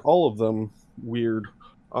make all of them weird.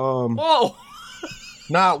 Whoa!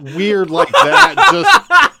 Not weird like that,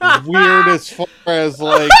 just weird as far as,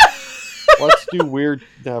 like, let's do weird.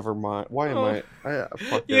 Never mind. Why am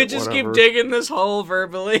fuck you it, just whatever. keep digging this hole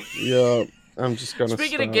verbally. Yeah, I'm just gonna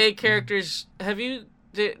Speaking stop. of gay characters, are you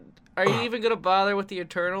even gonna bother with the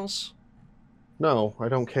Eternals? No, I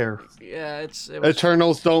don't care. Yeah, it was...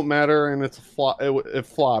 Eternals don't matter, and it's a flop. It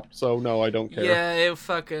flopped, so no, I don't care. Yeah, it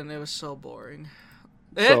was so boring.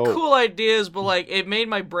 It had cool ideas, but, like, it made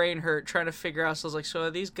my brain hurt trying to figure out. So I was like, so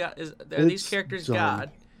are these characters dumb.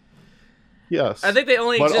 God? Yes. I think they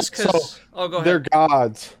only exist because... Oh, go ahead. They're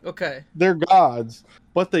gods. Okay. They're gods,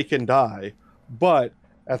 but they can die. But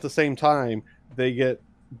at the same time, they get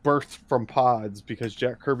birthed from pods because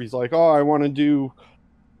Jack Kirby's like, oh, I want to do...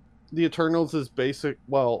 The Eternals is basically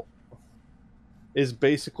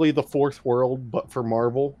the fourth world, but for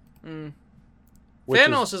Marvel. Mm.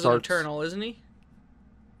 Thanos is an Eternal, isn't he?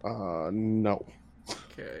 No.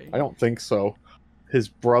 Okay. I don't think so. His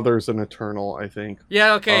brother's an Eternal, I think.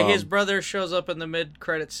 Yeah, okay, his brother shows up in the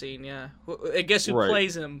mid-credit scene, yeah. I guess who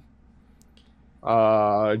plays him?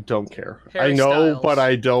 Don't care. Harry I know, Styles. but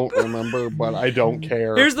I don't remember, but I don't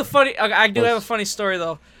care. Here's the funny... I do have a funny story,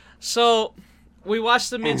 though. So, we watched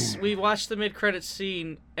the mid-credit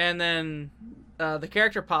scene, and then the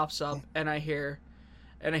character pops up, and I hear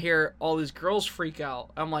all these girls freak out.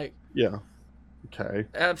 I'm like... Yeah. Okay.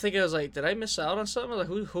 I'm thinking, I was like, did I miss out on something? Like,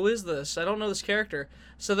 who is this? I don't know this character.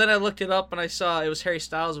 So then I looked it up, and I saw it was Harry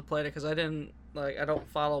Styles who played it, because I don't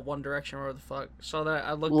follow One Direction or whatever the fuck. So then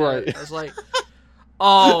I looked at it, I was like,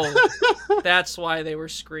 oh, that's why they were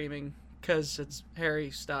screaming, because it's Harry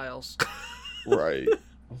Styles. Right.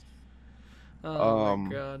 Oh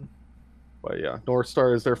my god. But yeah, North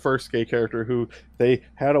Star is their first gay character who they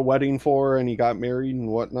had a wedding for, and he got married and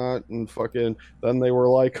whatnot, and fucking then they were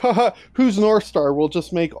like, haha, who's North Star? We'll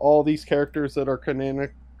just make all these characters that are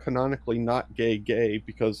canonically not gay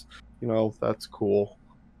because that's cool.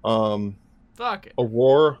 Fuck it.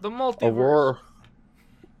 Aurora. The multiverse. Aurora.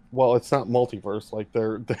 Well, it's not multiverse. Like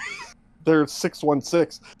they're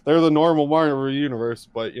 616. They're the normal Marvel universe,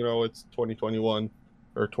 but it's 2021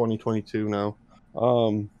 or 2022 now.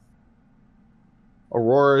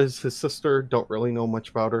 Aurora is his sister. Don't really know much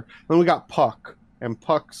about her. Then we got Puck, and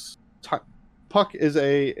Puck is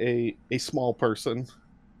a small person,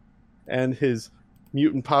 and his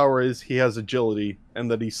mutant power is he has agility,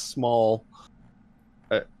 and that he's small.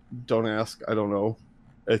 Don't ask. I don't know.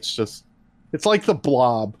 It's like the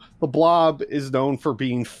Blob. The Blob is known for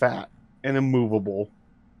being fat and immovable.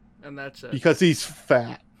 And that's it. Because he's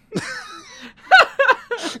fat.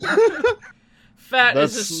 Fat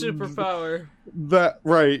is a superpower.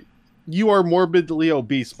 Right. You are morbidly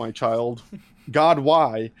obese, my child. God,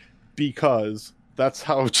 why? Because that's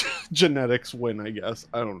how genetics win, I guess.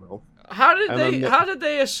 I don't know. How did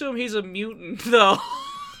they assume he's a mutant though?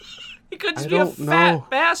 He could just be a fat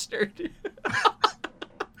bastard.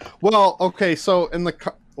 Well, okay, so in the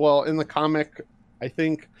comic, I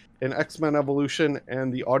think in X-Men Evolution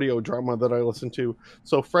and the audio drama that I listened to,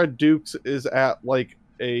 so Fred Dukes is at like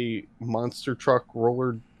a monster truck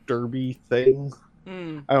roller derby thing. I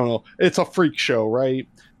don't know. It's a freak show, right?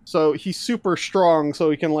 So he's super strong,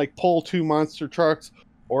 so he can like pull 2 monster trucks.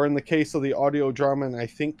 Or in the case of the audio drama, and I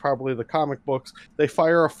think probably the comic books, they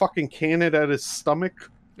fire a fucking cannon at his stomach.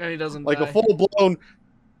 And he doesn't like die. A full-blown,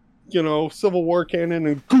 Civil War cannon,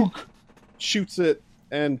 and gook, shoots it,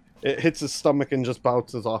 and it hits his stomach and just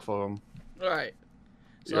bounces off of him. All right.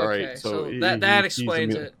 So, all okay. right. So that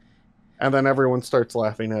explains it. And then everyone starts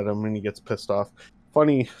laughing at him, and he gets pissed off.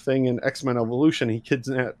 Funny thing, in X-Men Evolution, he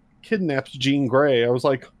kidnaps Jean Grey. I was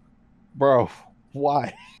like, bro,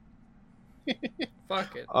 why?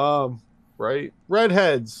 Fuck it. Right?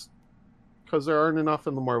 Redheads, because there aren't enough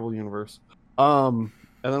in the Marvel universe. And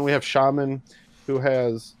then we have Shaman, who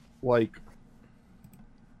has like,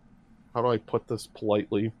 how do I put this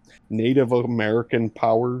politely? Native American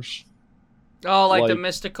powers. Oh, like the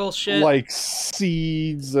mystical shit? Like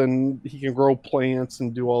seeds, and he can grow plants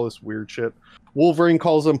and do all this weird shit. Wolverine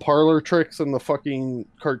calls them parlor tricks in the fucking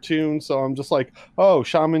cartoon, so I'm just like, oh,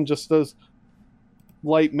 Shaman just does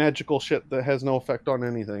light magical shit that has no effect on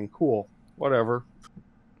anything. Cool. Whatever.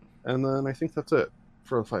 And then I think that's it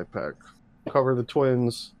for the 5-pack. Covered the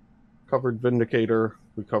twins, covered Vindicator,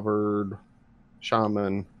 we covered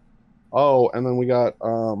Shaman. Oh, and then we got,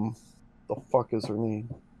 the fuck is her name?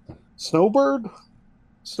 Snowbird?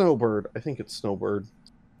 Snowbird. I think it's Snowbird.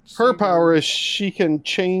 Her power is she can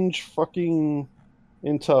change fucking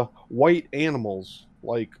into white animals.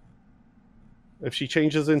 Like, if she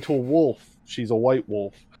changes into a wolf, she's a white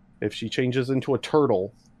wolf. If she changes into a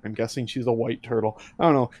turtle, I'm guessing she's a white turtle. I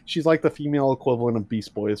don't know. She's like the female equivalent of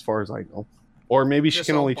Beast Boy as far as I know. Or maybe she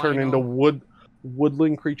can only turn into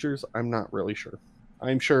woodland creatures. I'm not really sure.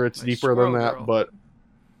 I'm sure it's deeper than that, but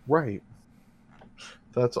right.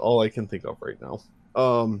 That's all I can think of right now.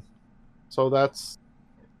 So that's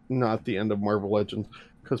not the end of Marvel Legends,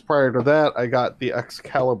 because prior to that, I got the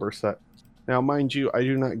Excalibur set. Now, mind you, I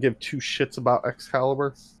do not give 2 shits about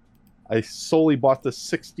Excalibur. I solely bought the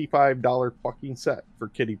 $65 fucking set for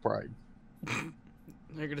Kitty Pryde.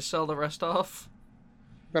 You're gonna sell the rest off?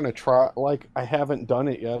 I'm gonna try. Like, I haven't done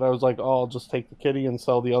it yet. I was like, oh, I'll just take the kitty and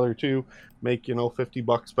sell the other 2, make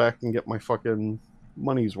 $50 back and get my fucking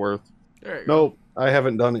money's worth. There you nope, go. I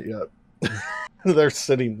haven't done it yet. They're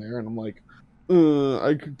sitting there, and I'm like,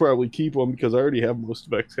 I could probably keep them because I already have most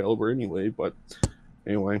of Excalibur anyway. But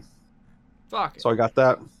anyway, fuck it. So I got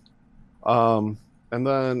that. And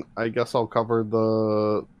then I guess I'll cover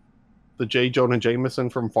the J. Jonah Jameson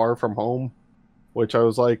from Far From Home, which I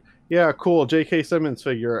was like, yeah, cool, J.K. Simmons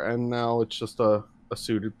figure, and now it's just a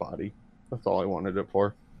suited body. That's all I wanted it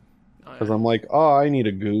for. Because I'm like, oh, I need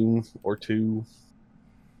a goon or 2.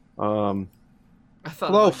 I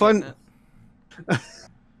thought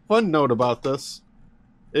fun note about this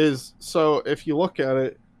is, so if you look at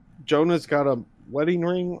it, Jonah's got a wedding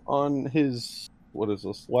ring on his, what is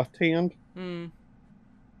this, left hand?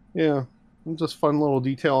 Yeah, just fun little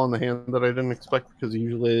detail on the hand that I didn't expect, because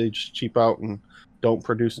usually they just cheap out and don't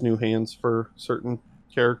produce new hands for certain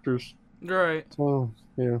characters. Right. So,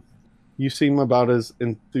 yeah. You seem about as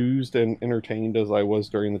enthused and entertained as I was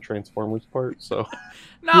during the Transformers part, so...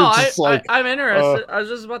 No, I'm interested. I was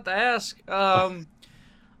just about to ask.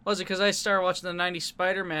 Was it because I started watching the 90s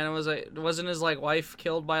Spider-Man, and wasn't his wife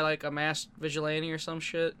killed by a masked vigilante or some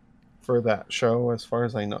shit? For that show, as far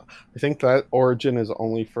as I know. I think that origin is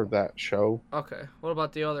only for that show. Okay. What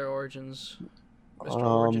about the other origins? Mr.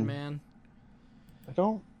 Origin Man? I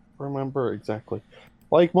don't remember exactly.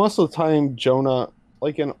 Like most of the time, Jonah,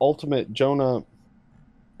 like in Ultimate, Jonah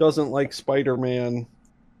doesn't like Spider-Man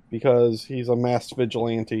because he's a masked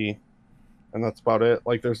vigilante, and that's about it.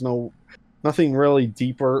 Like there's nothing really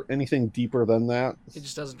deeper, anything deeper than that. He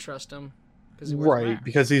just doesn't trust him because he wears a Right, mask.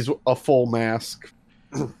 because he's a full mask.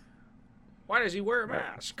 Why does he wear a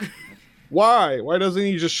mask? Why? Why doesn't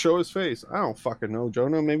he just show his face? I don't fucking know,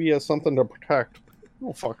 Jonah. Maybe he has something to protect. I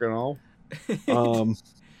don't fucking know.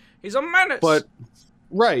 He's a menace. But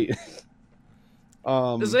right.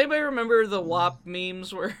 Does anybody remember the WAP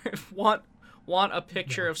memes where want a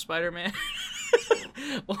picture of Spider-Man?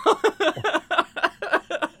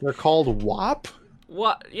 They're called WAP?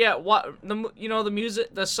 What? Yeah, what? The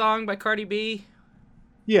music, the song by Cardi B.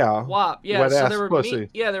 Yeah. WAP. Yeah. Wet So ass there were pussy.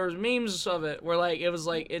 there was memes of it where like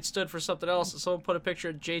it stood for something else, and someone put a picture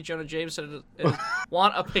of J. Jonah Jameson and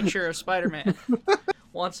want a picture of Spider-Man.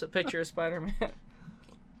 Wants a picture of Spider-Man.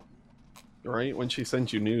 Right? When she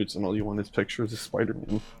sends you nudes and all you want is pictures of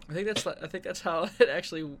Spider-Man. I think that's how it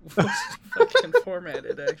actually was fucking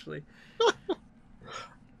formatted. Actually.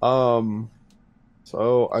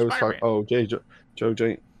 So I was Spider-Man. talking. Oh, Joe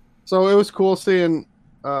Jane. So it was cool seeing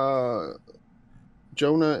Jonah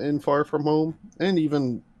in Far From Home, and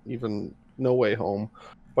even No Way Home.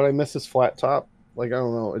 But I miss his flat top. Like I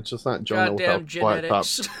don't know, it's just not Jonah Goddamn without flat top.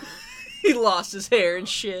 genetics. He lost his hair and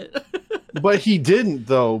shit. But he didn't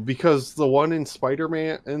though, because the one in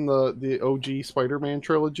Spider-Man in the OG Spider-Man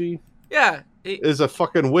trilogy Yeah. is a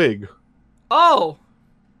fucking wig. Oh.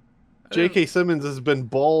 J.K. Simmons has been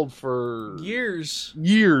bald for Years.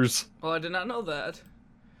 Oh, I did not know that.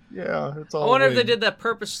 Yeah, it's all. I wonder if they wig. did that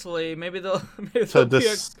purposely. Maybe to there'll be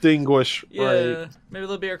distinguish, yeah, right? maybe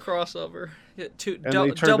there'll be a crossover. Yeah, And they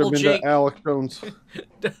turned double him J. into Alex Jones.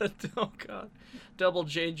 Oh God, double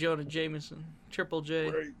J. Jonah Jameson, triple J.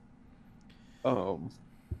 Right.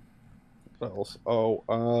 What else?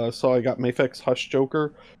 Oh, so I got Mafex Hush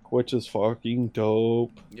Joker, which is fucking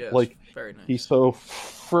dope. Yeah, like very nice. he's so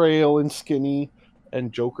frail and skinny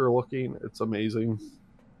and Joker looking. It's amazing.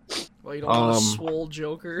 Well, you don't want a swole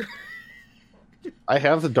Joker. I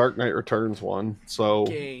have the Dark Knight Returns one, so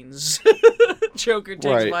Gains. Joker takes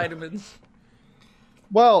Right. vitamins.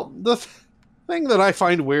 well, the thing that I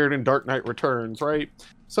find weird in Dark Knight Returns, right?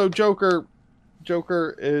 So Joker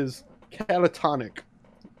is catatonic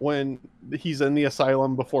when he's in the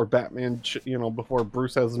asylum before Batman, before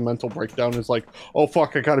Bruce has his mental breakdown. Is like, oh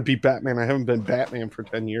fuck, I gotta be Batman. I haven't been Batman for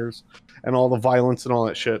 10 years, and all the violence and all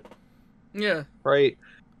that shit, Yeah. right?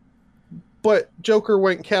 But Joker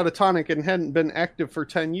went catatonic and hadn't been active for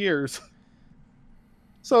 10 years.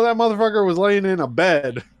 So that motherfucker was laying in a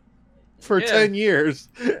bed for Yeah. 10 years.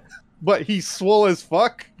 But he's swole as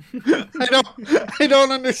fuck. I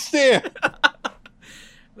don't understand.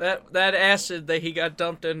 That acid that he got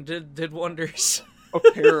dumped in did wonders.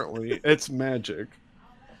 Apparently, it's magic.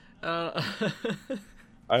 Uh,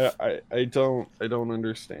 I don't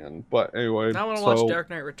understand. But anyway, I want to so watch Dark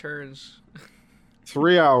Knight Returns.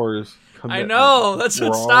 3 hours. I commitment, know, that's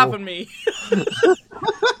what's bro. stopping me.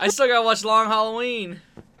 I still gotta watch Long Halloween.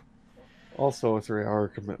 Also a 3-hour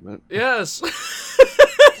commitment. Yes.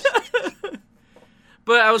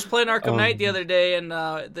 But I was playing Arkham Knight the other day, and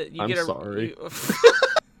you I'm get a. sorry.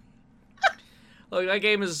 Look, that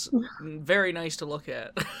game is very nice to look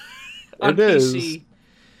at. On It is. PC.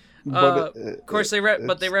 But Of course, they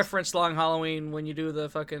it's- reference Long Halloween when you do the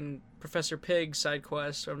fucking Professor Pig side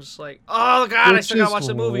quest. So I'm just like, oh god, I Which still gotta is watch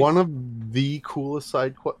the movie. One of the coolest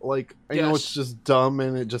side quests. Like I know it's Yes. just dumb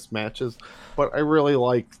and it just matches, but I really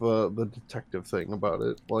like the detective thing about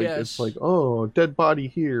it. Like Yes. it's like, oh, dead body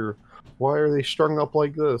here. Why are they strung up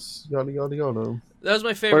like this? Yada yada yada. That was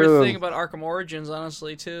my favorite Better thing than- about Arkham Origins,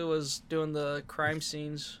 honestly, too, was doing the crime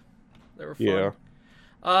scenes. They were fun. Yeah,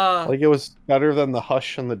 Like, like it was better than the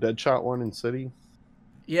Hush and the Deadshot one in City.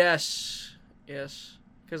 yes,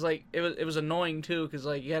 because like it was annoying too, because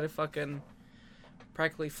like you had to fucking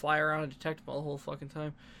practically fly around and detect them all the whole fucking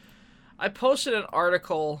time. I posted an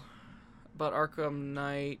article about Arkham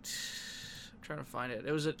Knight. I'm trying to find it.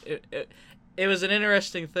 It was an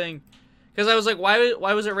interesting thing, because I was like, why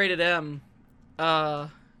was it rated M?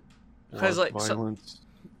 Because like violence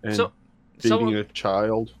and so beating someone, a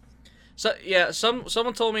child. So yeah,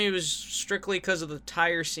 someone told me it was strictly because of the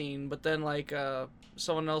tire scene, but then like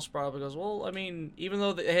someone else probably goes, well, I mean, even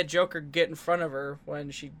though they had Joker get in front of her when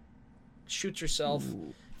she shoots herself,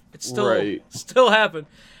 it still happened.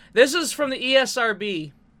 This is from the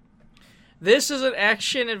ESRB. This is an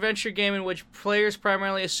action-adventure game in which players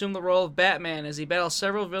primarily assume the role of Batman as he battles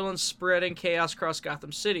several villains spreading chaos across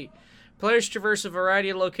Gotham City. Players traverse a variety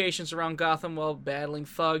of locations around Gotham while battling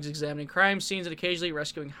thugs, examining crime scenes, and occasionally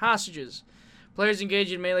rescuing hostages. Players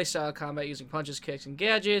engage in melee-style combat using punches, kicks, and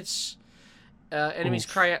gadgets. Enemies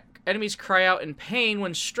cry out in pain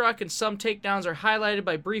when struck, and some takedowns are highlighted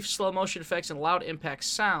by brief slow-motion effects and loud impact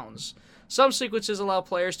sounds. Some sequences allow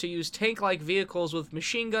players to use tank-like vehicles with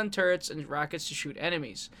machine gun turrets and rockets to shoot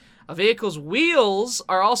enemies. A vehicle's wheels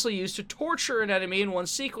are also used to torture an enemy in one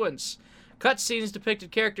sequence. Cutscenes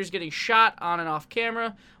depicted characters getting shot on and off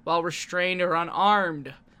camera while restrained or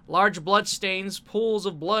unarmed. Large blood stains, pools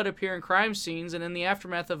of blood appear in crime scenes and in the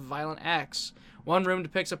aftermath of violent acts. One room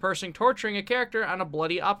depicts a person torturing a character on a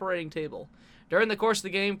bloody operating table. During the course of the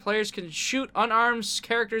game, players can shoot unarmed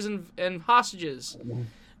characters and hostages.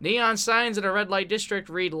 Neon signs in a red light district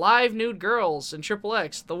read "Live Nude Girls" in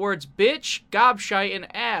XXX. The words "bitch," "gobshite," and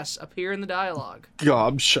 "ass" appear in the dialogue.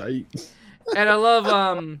 Gobshite. And I love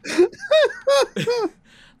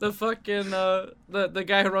the fucking the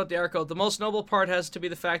guy who wrote the article. The most noble part has to be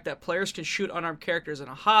the fact that players can shoot unarmed characters and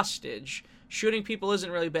a hostage. Shooting people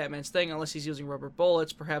isn't really Batman's thing unless he's using rubber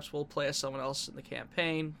bullets. Perhaps we'll play as someone else in the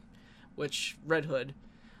campaign, which Red Hood.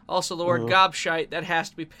 Also, the word "gobshite," that has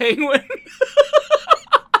to be Penguin.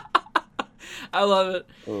 I love it.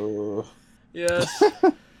 Yes,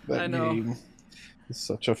 that I know. game is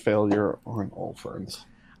such a failure on all fronts.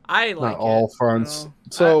 I like Not all it, fronts. you know?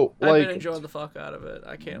 So, I've like, been enjoying the fuck out of it.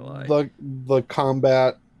 I can't lie. the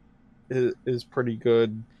combat is pretty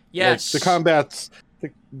good. Yes, Like, the combat's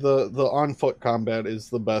the on foot combat is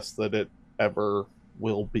the best that it ever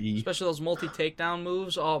will be. especially those multi takedown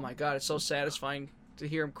moves. Oh my god, it's so satisfying to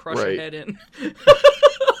hear him crush a head in.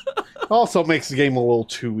 Also makes the game a little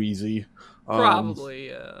too easy. Probably,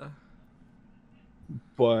 yeah.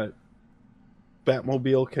 But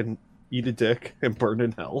Batmobile can eat a dick and burn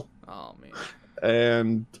in hell. Oh man.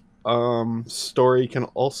 And Story can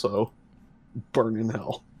also burn in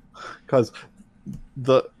hell. Because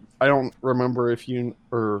I don't remember if you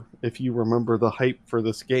remember the hype for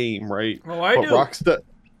this game, right? Oh, I do.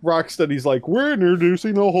 Rocksteady's like, we're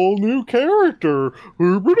introducing a whole new character.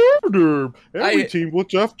 And we teamed with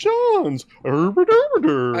Jeff Johns.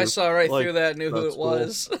 I saw right through that, knew who it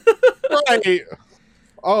was. Cool. Right.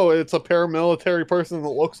 Oh, it's a paramilitary person that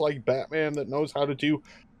looks like Batman that knows how to do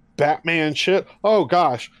Batman shit. Oh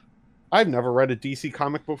gosh. I've never read a DC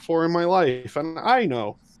comic before in my life, and I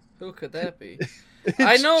know. Who could that be?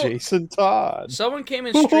 I know Jason Todd. Someone came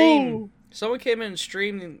in stream. Someone came in and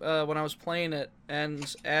streamed when I was playing it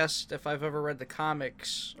and asked if I've ever read the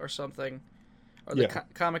comics or something, or the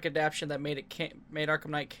comic adaptation that made Arkham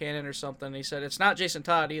Knight canon or something. And he said it's not Jason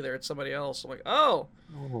Todd either; it's somebody else. I'm like, oh,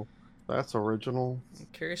 that's original. I'm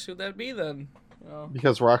curious who that'd be then. Oh.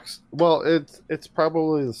 Because it's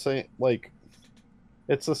probably the same. Like,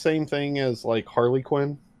 it's the same thing as like Harley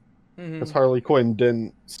Quinn. Because Harley Quinn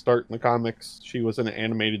didn't start in the comics; she was an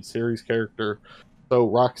animated series character. So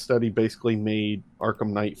Rocksteady basically made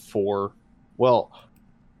Arkham Knight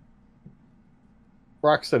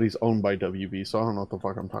Rocksteady's owned by WB, so I don't know what the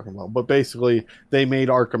fuck I'm talking about. But basically, they made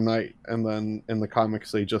Arkham Knight, and then in the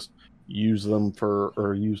comics, they just used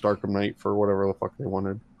Arkham Knight for whatever the fuck they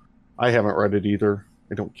wanted. I haven't read it either.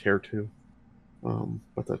 I don't care to.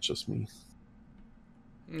 But that's just me.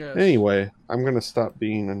 Yes. Anyway, I'm going to stop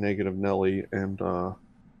being a negative Nelly and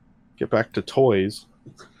get back to toys.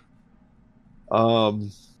 And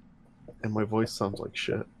my voice sounds like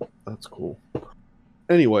shit. That's cool.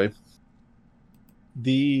 Anyway,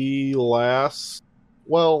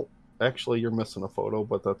 actually, you're missing a photo,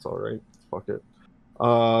 but that's all right. Fuck it.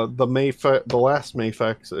 The last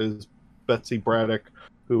Mafex is Betsy Braddock,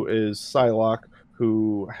 who is Psylocke,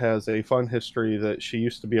 who has a fun history that she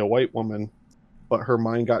used to be a white woman, but her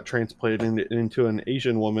mind got transplanted into an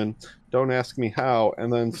Asian woman. Don't ask me how.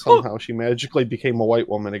 And then somehow she magically became a white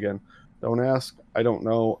woman again. Don't ask. I don't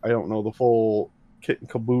know. I don't know the full kit and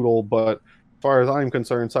caboodle, but as far as I'm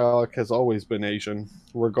concerned, Psylocke has always been Asian,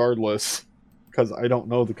 regardless, because I don't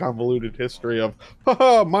know the convoluted history of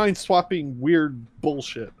mind-swapping weird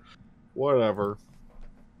bullshit. Whatever.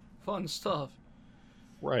 Fun stuff.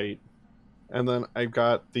 Right. And then I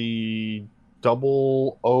got the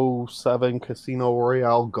 007 Casino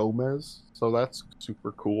Royale Gomez, so that's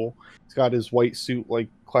super cool. He's got his white suit like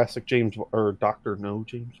classic James Dr. No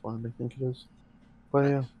James Bond, I think it is. But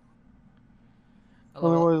yeah.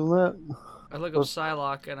 Otherwise than that, I look up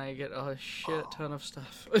Psylocke and I get a shit ton of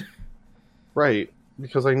stuff. Right,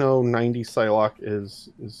 because I know 90s Psylocke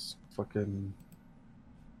is fucking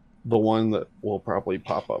the one that will probably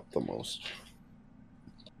pop up the most.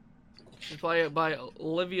 She's played by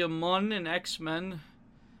Olivia Munn in X-Men,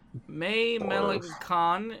 May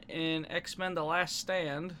Melancon in X-Men: The Last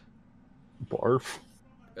Stand, Barf.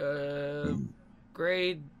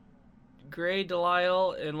 Grey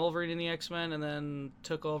Delisle in Wolverine and the X-Men, and then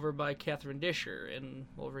took over by Catherine Disher in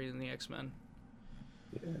Wolverine and the X-Men.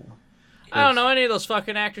 Yeah. I don't know any of those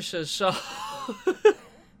fucking actresses, so...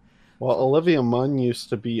 Well, Olivia Munn used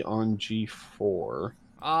to be on G4.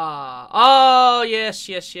 Oh, yes.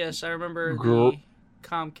 I remember the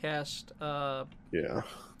Comcast Yeah.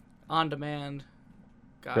 on-demand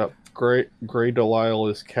guy. Yep. Grey Delisle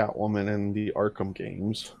is Catwoman in the Arkham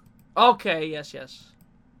games. Okay, yes.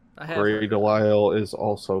 I have Grey heard. Delisle is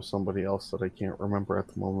also somebody else that I can't remember at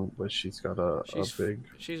the moment, but she's got a big...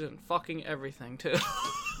 She's in fucking everything, too.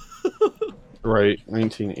 Right,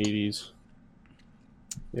 1980s.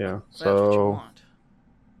 Yeah, That's what you so... want.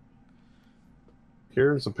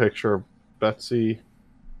 Here's a picture of Betsy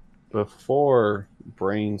before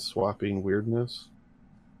brain swapping weirdness.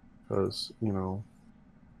 Because, you know...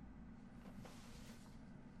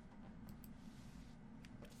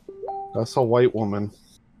 That's a white woman.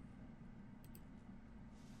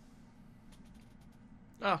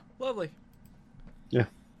 Oh, lovely. Yeah.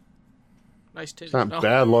 Nice titties. It's not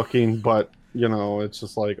bad looking, but, you know, it's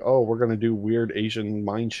just like, oh, we're going to do weird Asian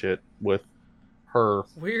mind shit with her.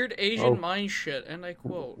 Weird Asian mind shit, and I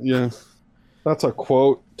quote. Yeah. That's a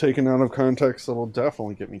quote taken out of context that'll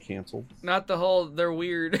definitely get me canceled. Not the whole, they're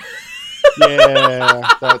weird. Yeah,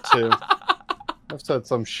 that too. I've said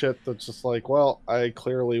some shit that's just like, well, I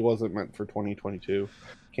clearly wasn't meant for 2022.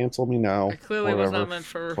 Cancel me now. I clearly was not meant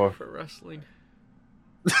for wrestling.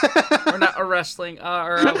 Or not a wrestling,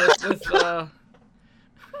 with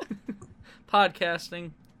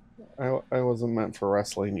podcasting. I wasn't meant for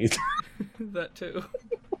wrestling either. That too.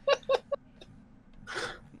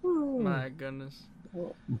 My goodness.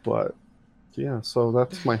 But yeah, so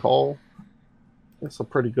that's my haul. It's a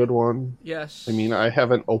pretty good one. Yes. I mean, I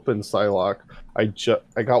haven't opened Psylocke. I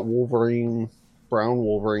got Wolverine, Brown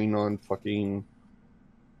Wolverine on fucking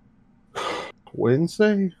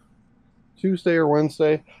Tuesday or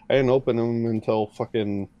Wednesday. I didn't open them until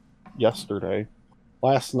fucking yesterday.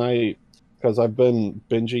 Last night, because I've been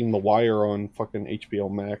binging The Wire on fucking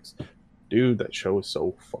HBO Max. Dude, that show is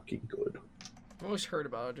so fucking good. I've always heard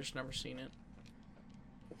about it, just never seen it.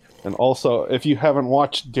 And also, if you haven't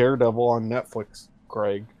watched Daredevil on Netflix,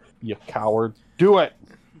 Greg, you coward, do it!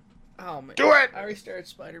 Oh, man. Do it! I already started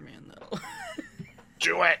Spider-Man, though.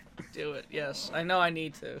 Do it! Do it, yes. I know I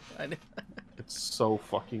need to. It's so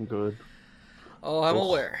fucking good. Oh, I'm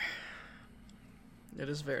aware. It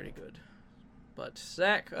is very good. But,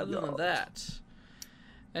 Zach, other than that,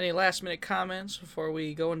 any last-minute comments before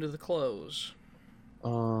we go into the close?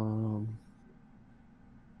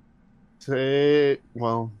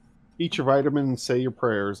 Eat your vitamins and say your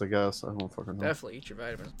prayers, I guess. I don't fucking know. Definitely eat your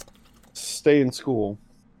vitamins. Stay in school.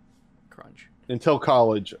 Crunch. Until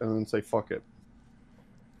college, and then say fuck it.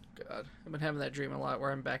 God, I've been having that dream a lot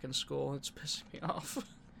where I'm back in school. It's pissing me off.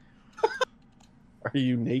 Are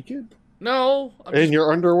you naked? No. In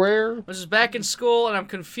your underwear? I'm just back in school, and I'm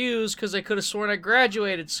confused because I could have sworn I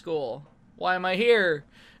graduated school. Why am I here?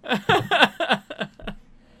 How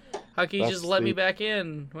can you just let me back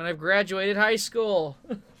in when I've graduated high school?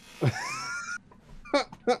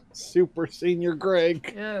 Super Senior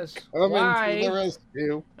Greg. Yes. Coming to the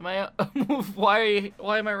rescue.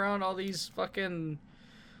 Why am I around all these fucking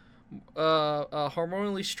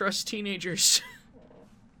hormonally stressed teenagers?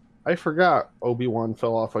 I forgot Obi-Wan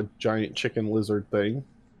fell off a giant chicken lizard thing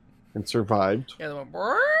and survived. Yeah, the one,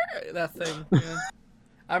 that thing. Yeah.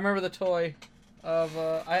 I remember the toy of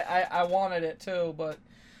I wanted it too, but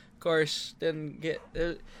of course didn't get.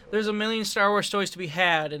 There's a million Star Wars toys to be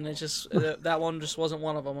had, and it just that one just wasn't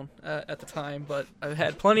one of them at the time. But I've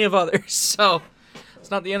had plenty of others, so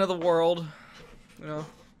it's not the end of the world, you know.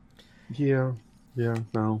 Yeah,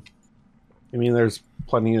 no. I mean, there's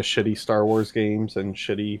plenty of shitty Star Wars games and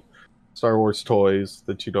shitty Star Wars toys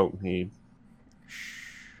that you don't need.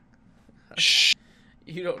 Shh.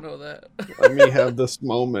 You don't know that. Let me have this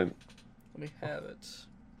moment. Let me have it.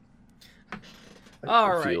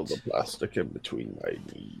 I can feel the plastic in between my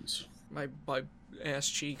knees. My ass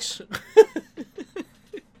cheeks.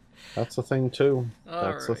 That's the thing too.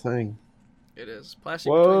 That's the thing. It is.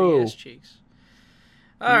 Plastic between the ass cheeks.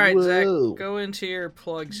 Alright, Zach, go into your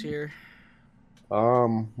plugs here.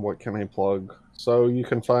 What can I plug? So you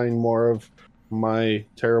can find more of my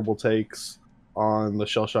terrible takes on the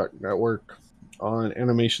Shell Shock Network, on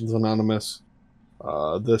Animations Anonymous,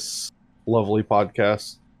 this lovely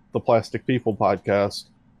podcast, the Plastic People podcast.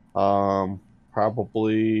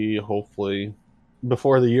 Probably, hopefully,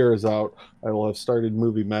 before the year is out, I will have started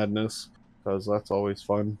Movie Madness, because that's always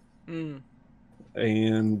fun.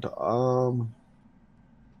 And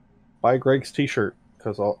buy Greg's t-shirt,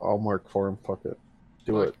 because I'll mark for him. Fuck it.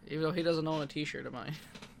 Do Look, it. even though he doesn't own a T-shirt of mine.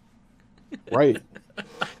 Right.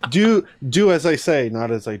 Do as I say,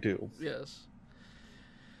 not as I do. Yes.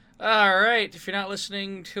 All right. If you're not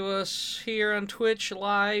listening to us here on Twitch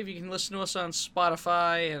live, you can listen to us on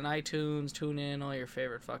Spotify and iTunes, TuneIn, all your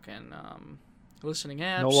favorite fucking listening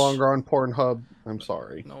apps. No longer on Pornhub. I'm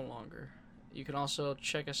sorry. No longer. You can also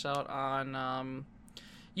check us out on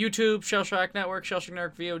YouTube, Shellshock Network, Shellshock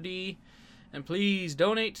Network VOD. And please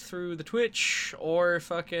donate through the Twitch or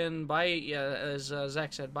fucking buy, as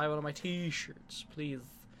Zach said, buy one of my T-shirts, please.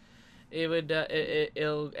 It would,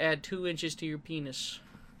 it'll add 2 inches to your penis.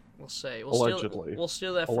 We'll say. Allegedly. We'll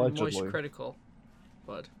steal that from Moist Critical,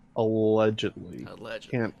 but allegedly.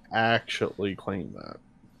 Can't actually claim that,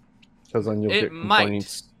 because then you'll get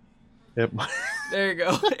complaints. It might. There you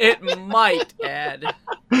go. It might add.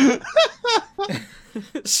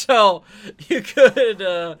 So you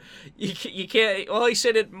could, you can't. Well, he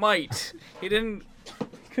said it might. He didn't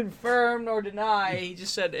confirm nor deny. He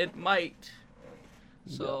just said it might.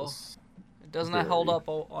 So Yes. it does not hold up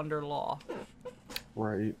under law.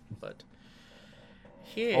 Right. But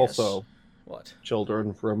yes. Also, what?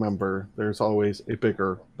 Children, remember, there's always a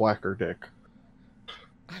bigger, blacker dick.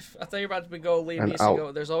 I thought you were about to go Liam And Neeson out.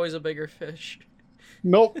 go, there's always a bigger fish.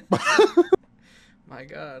 Nope. My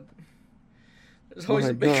God. There's always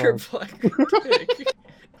My a bigger God. black dick.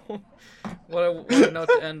 What a note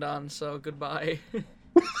to end on, so goodbye.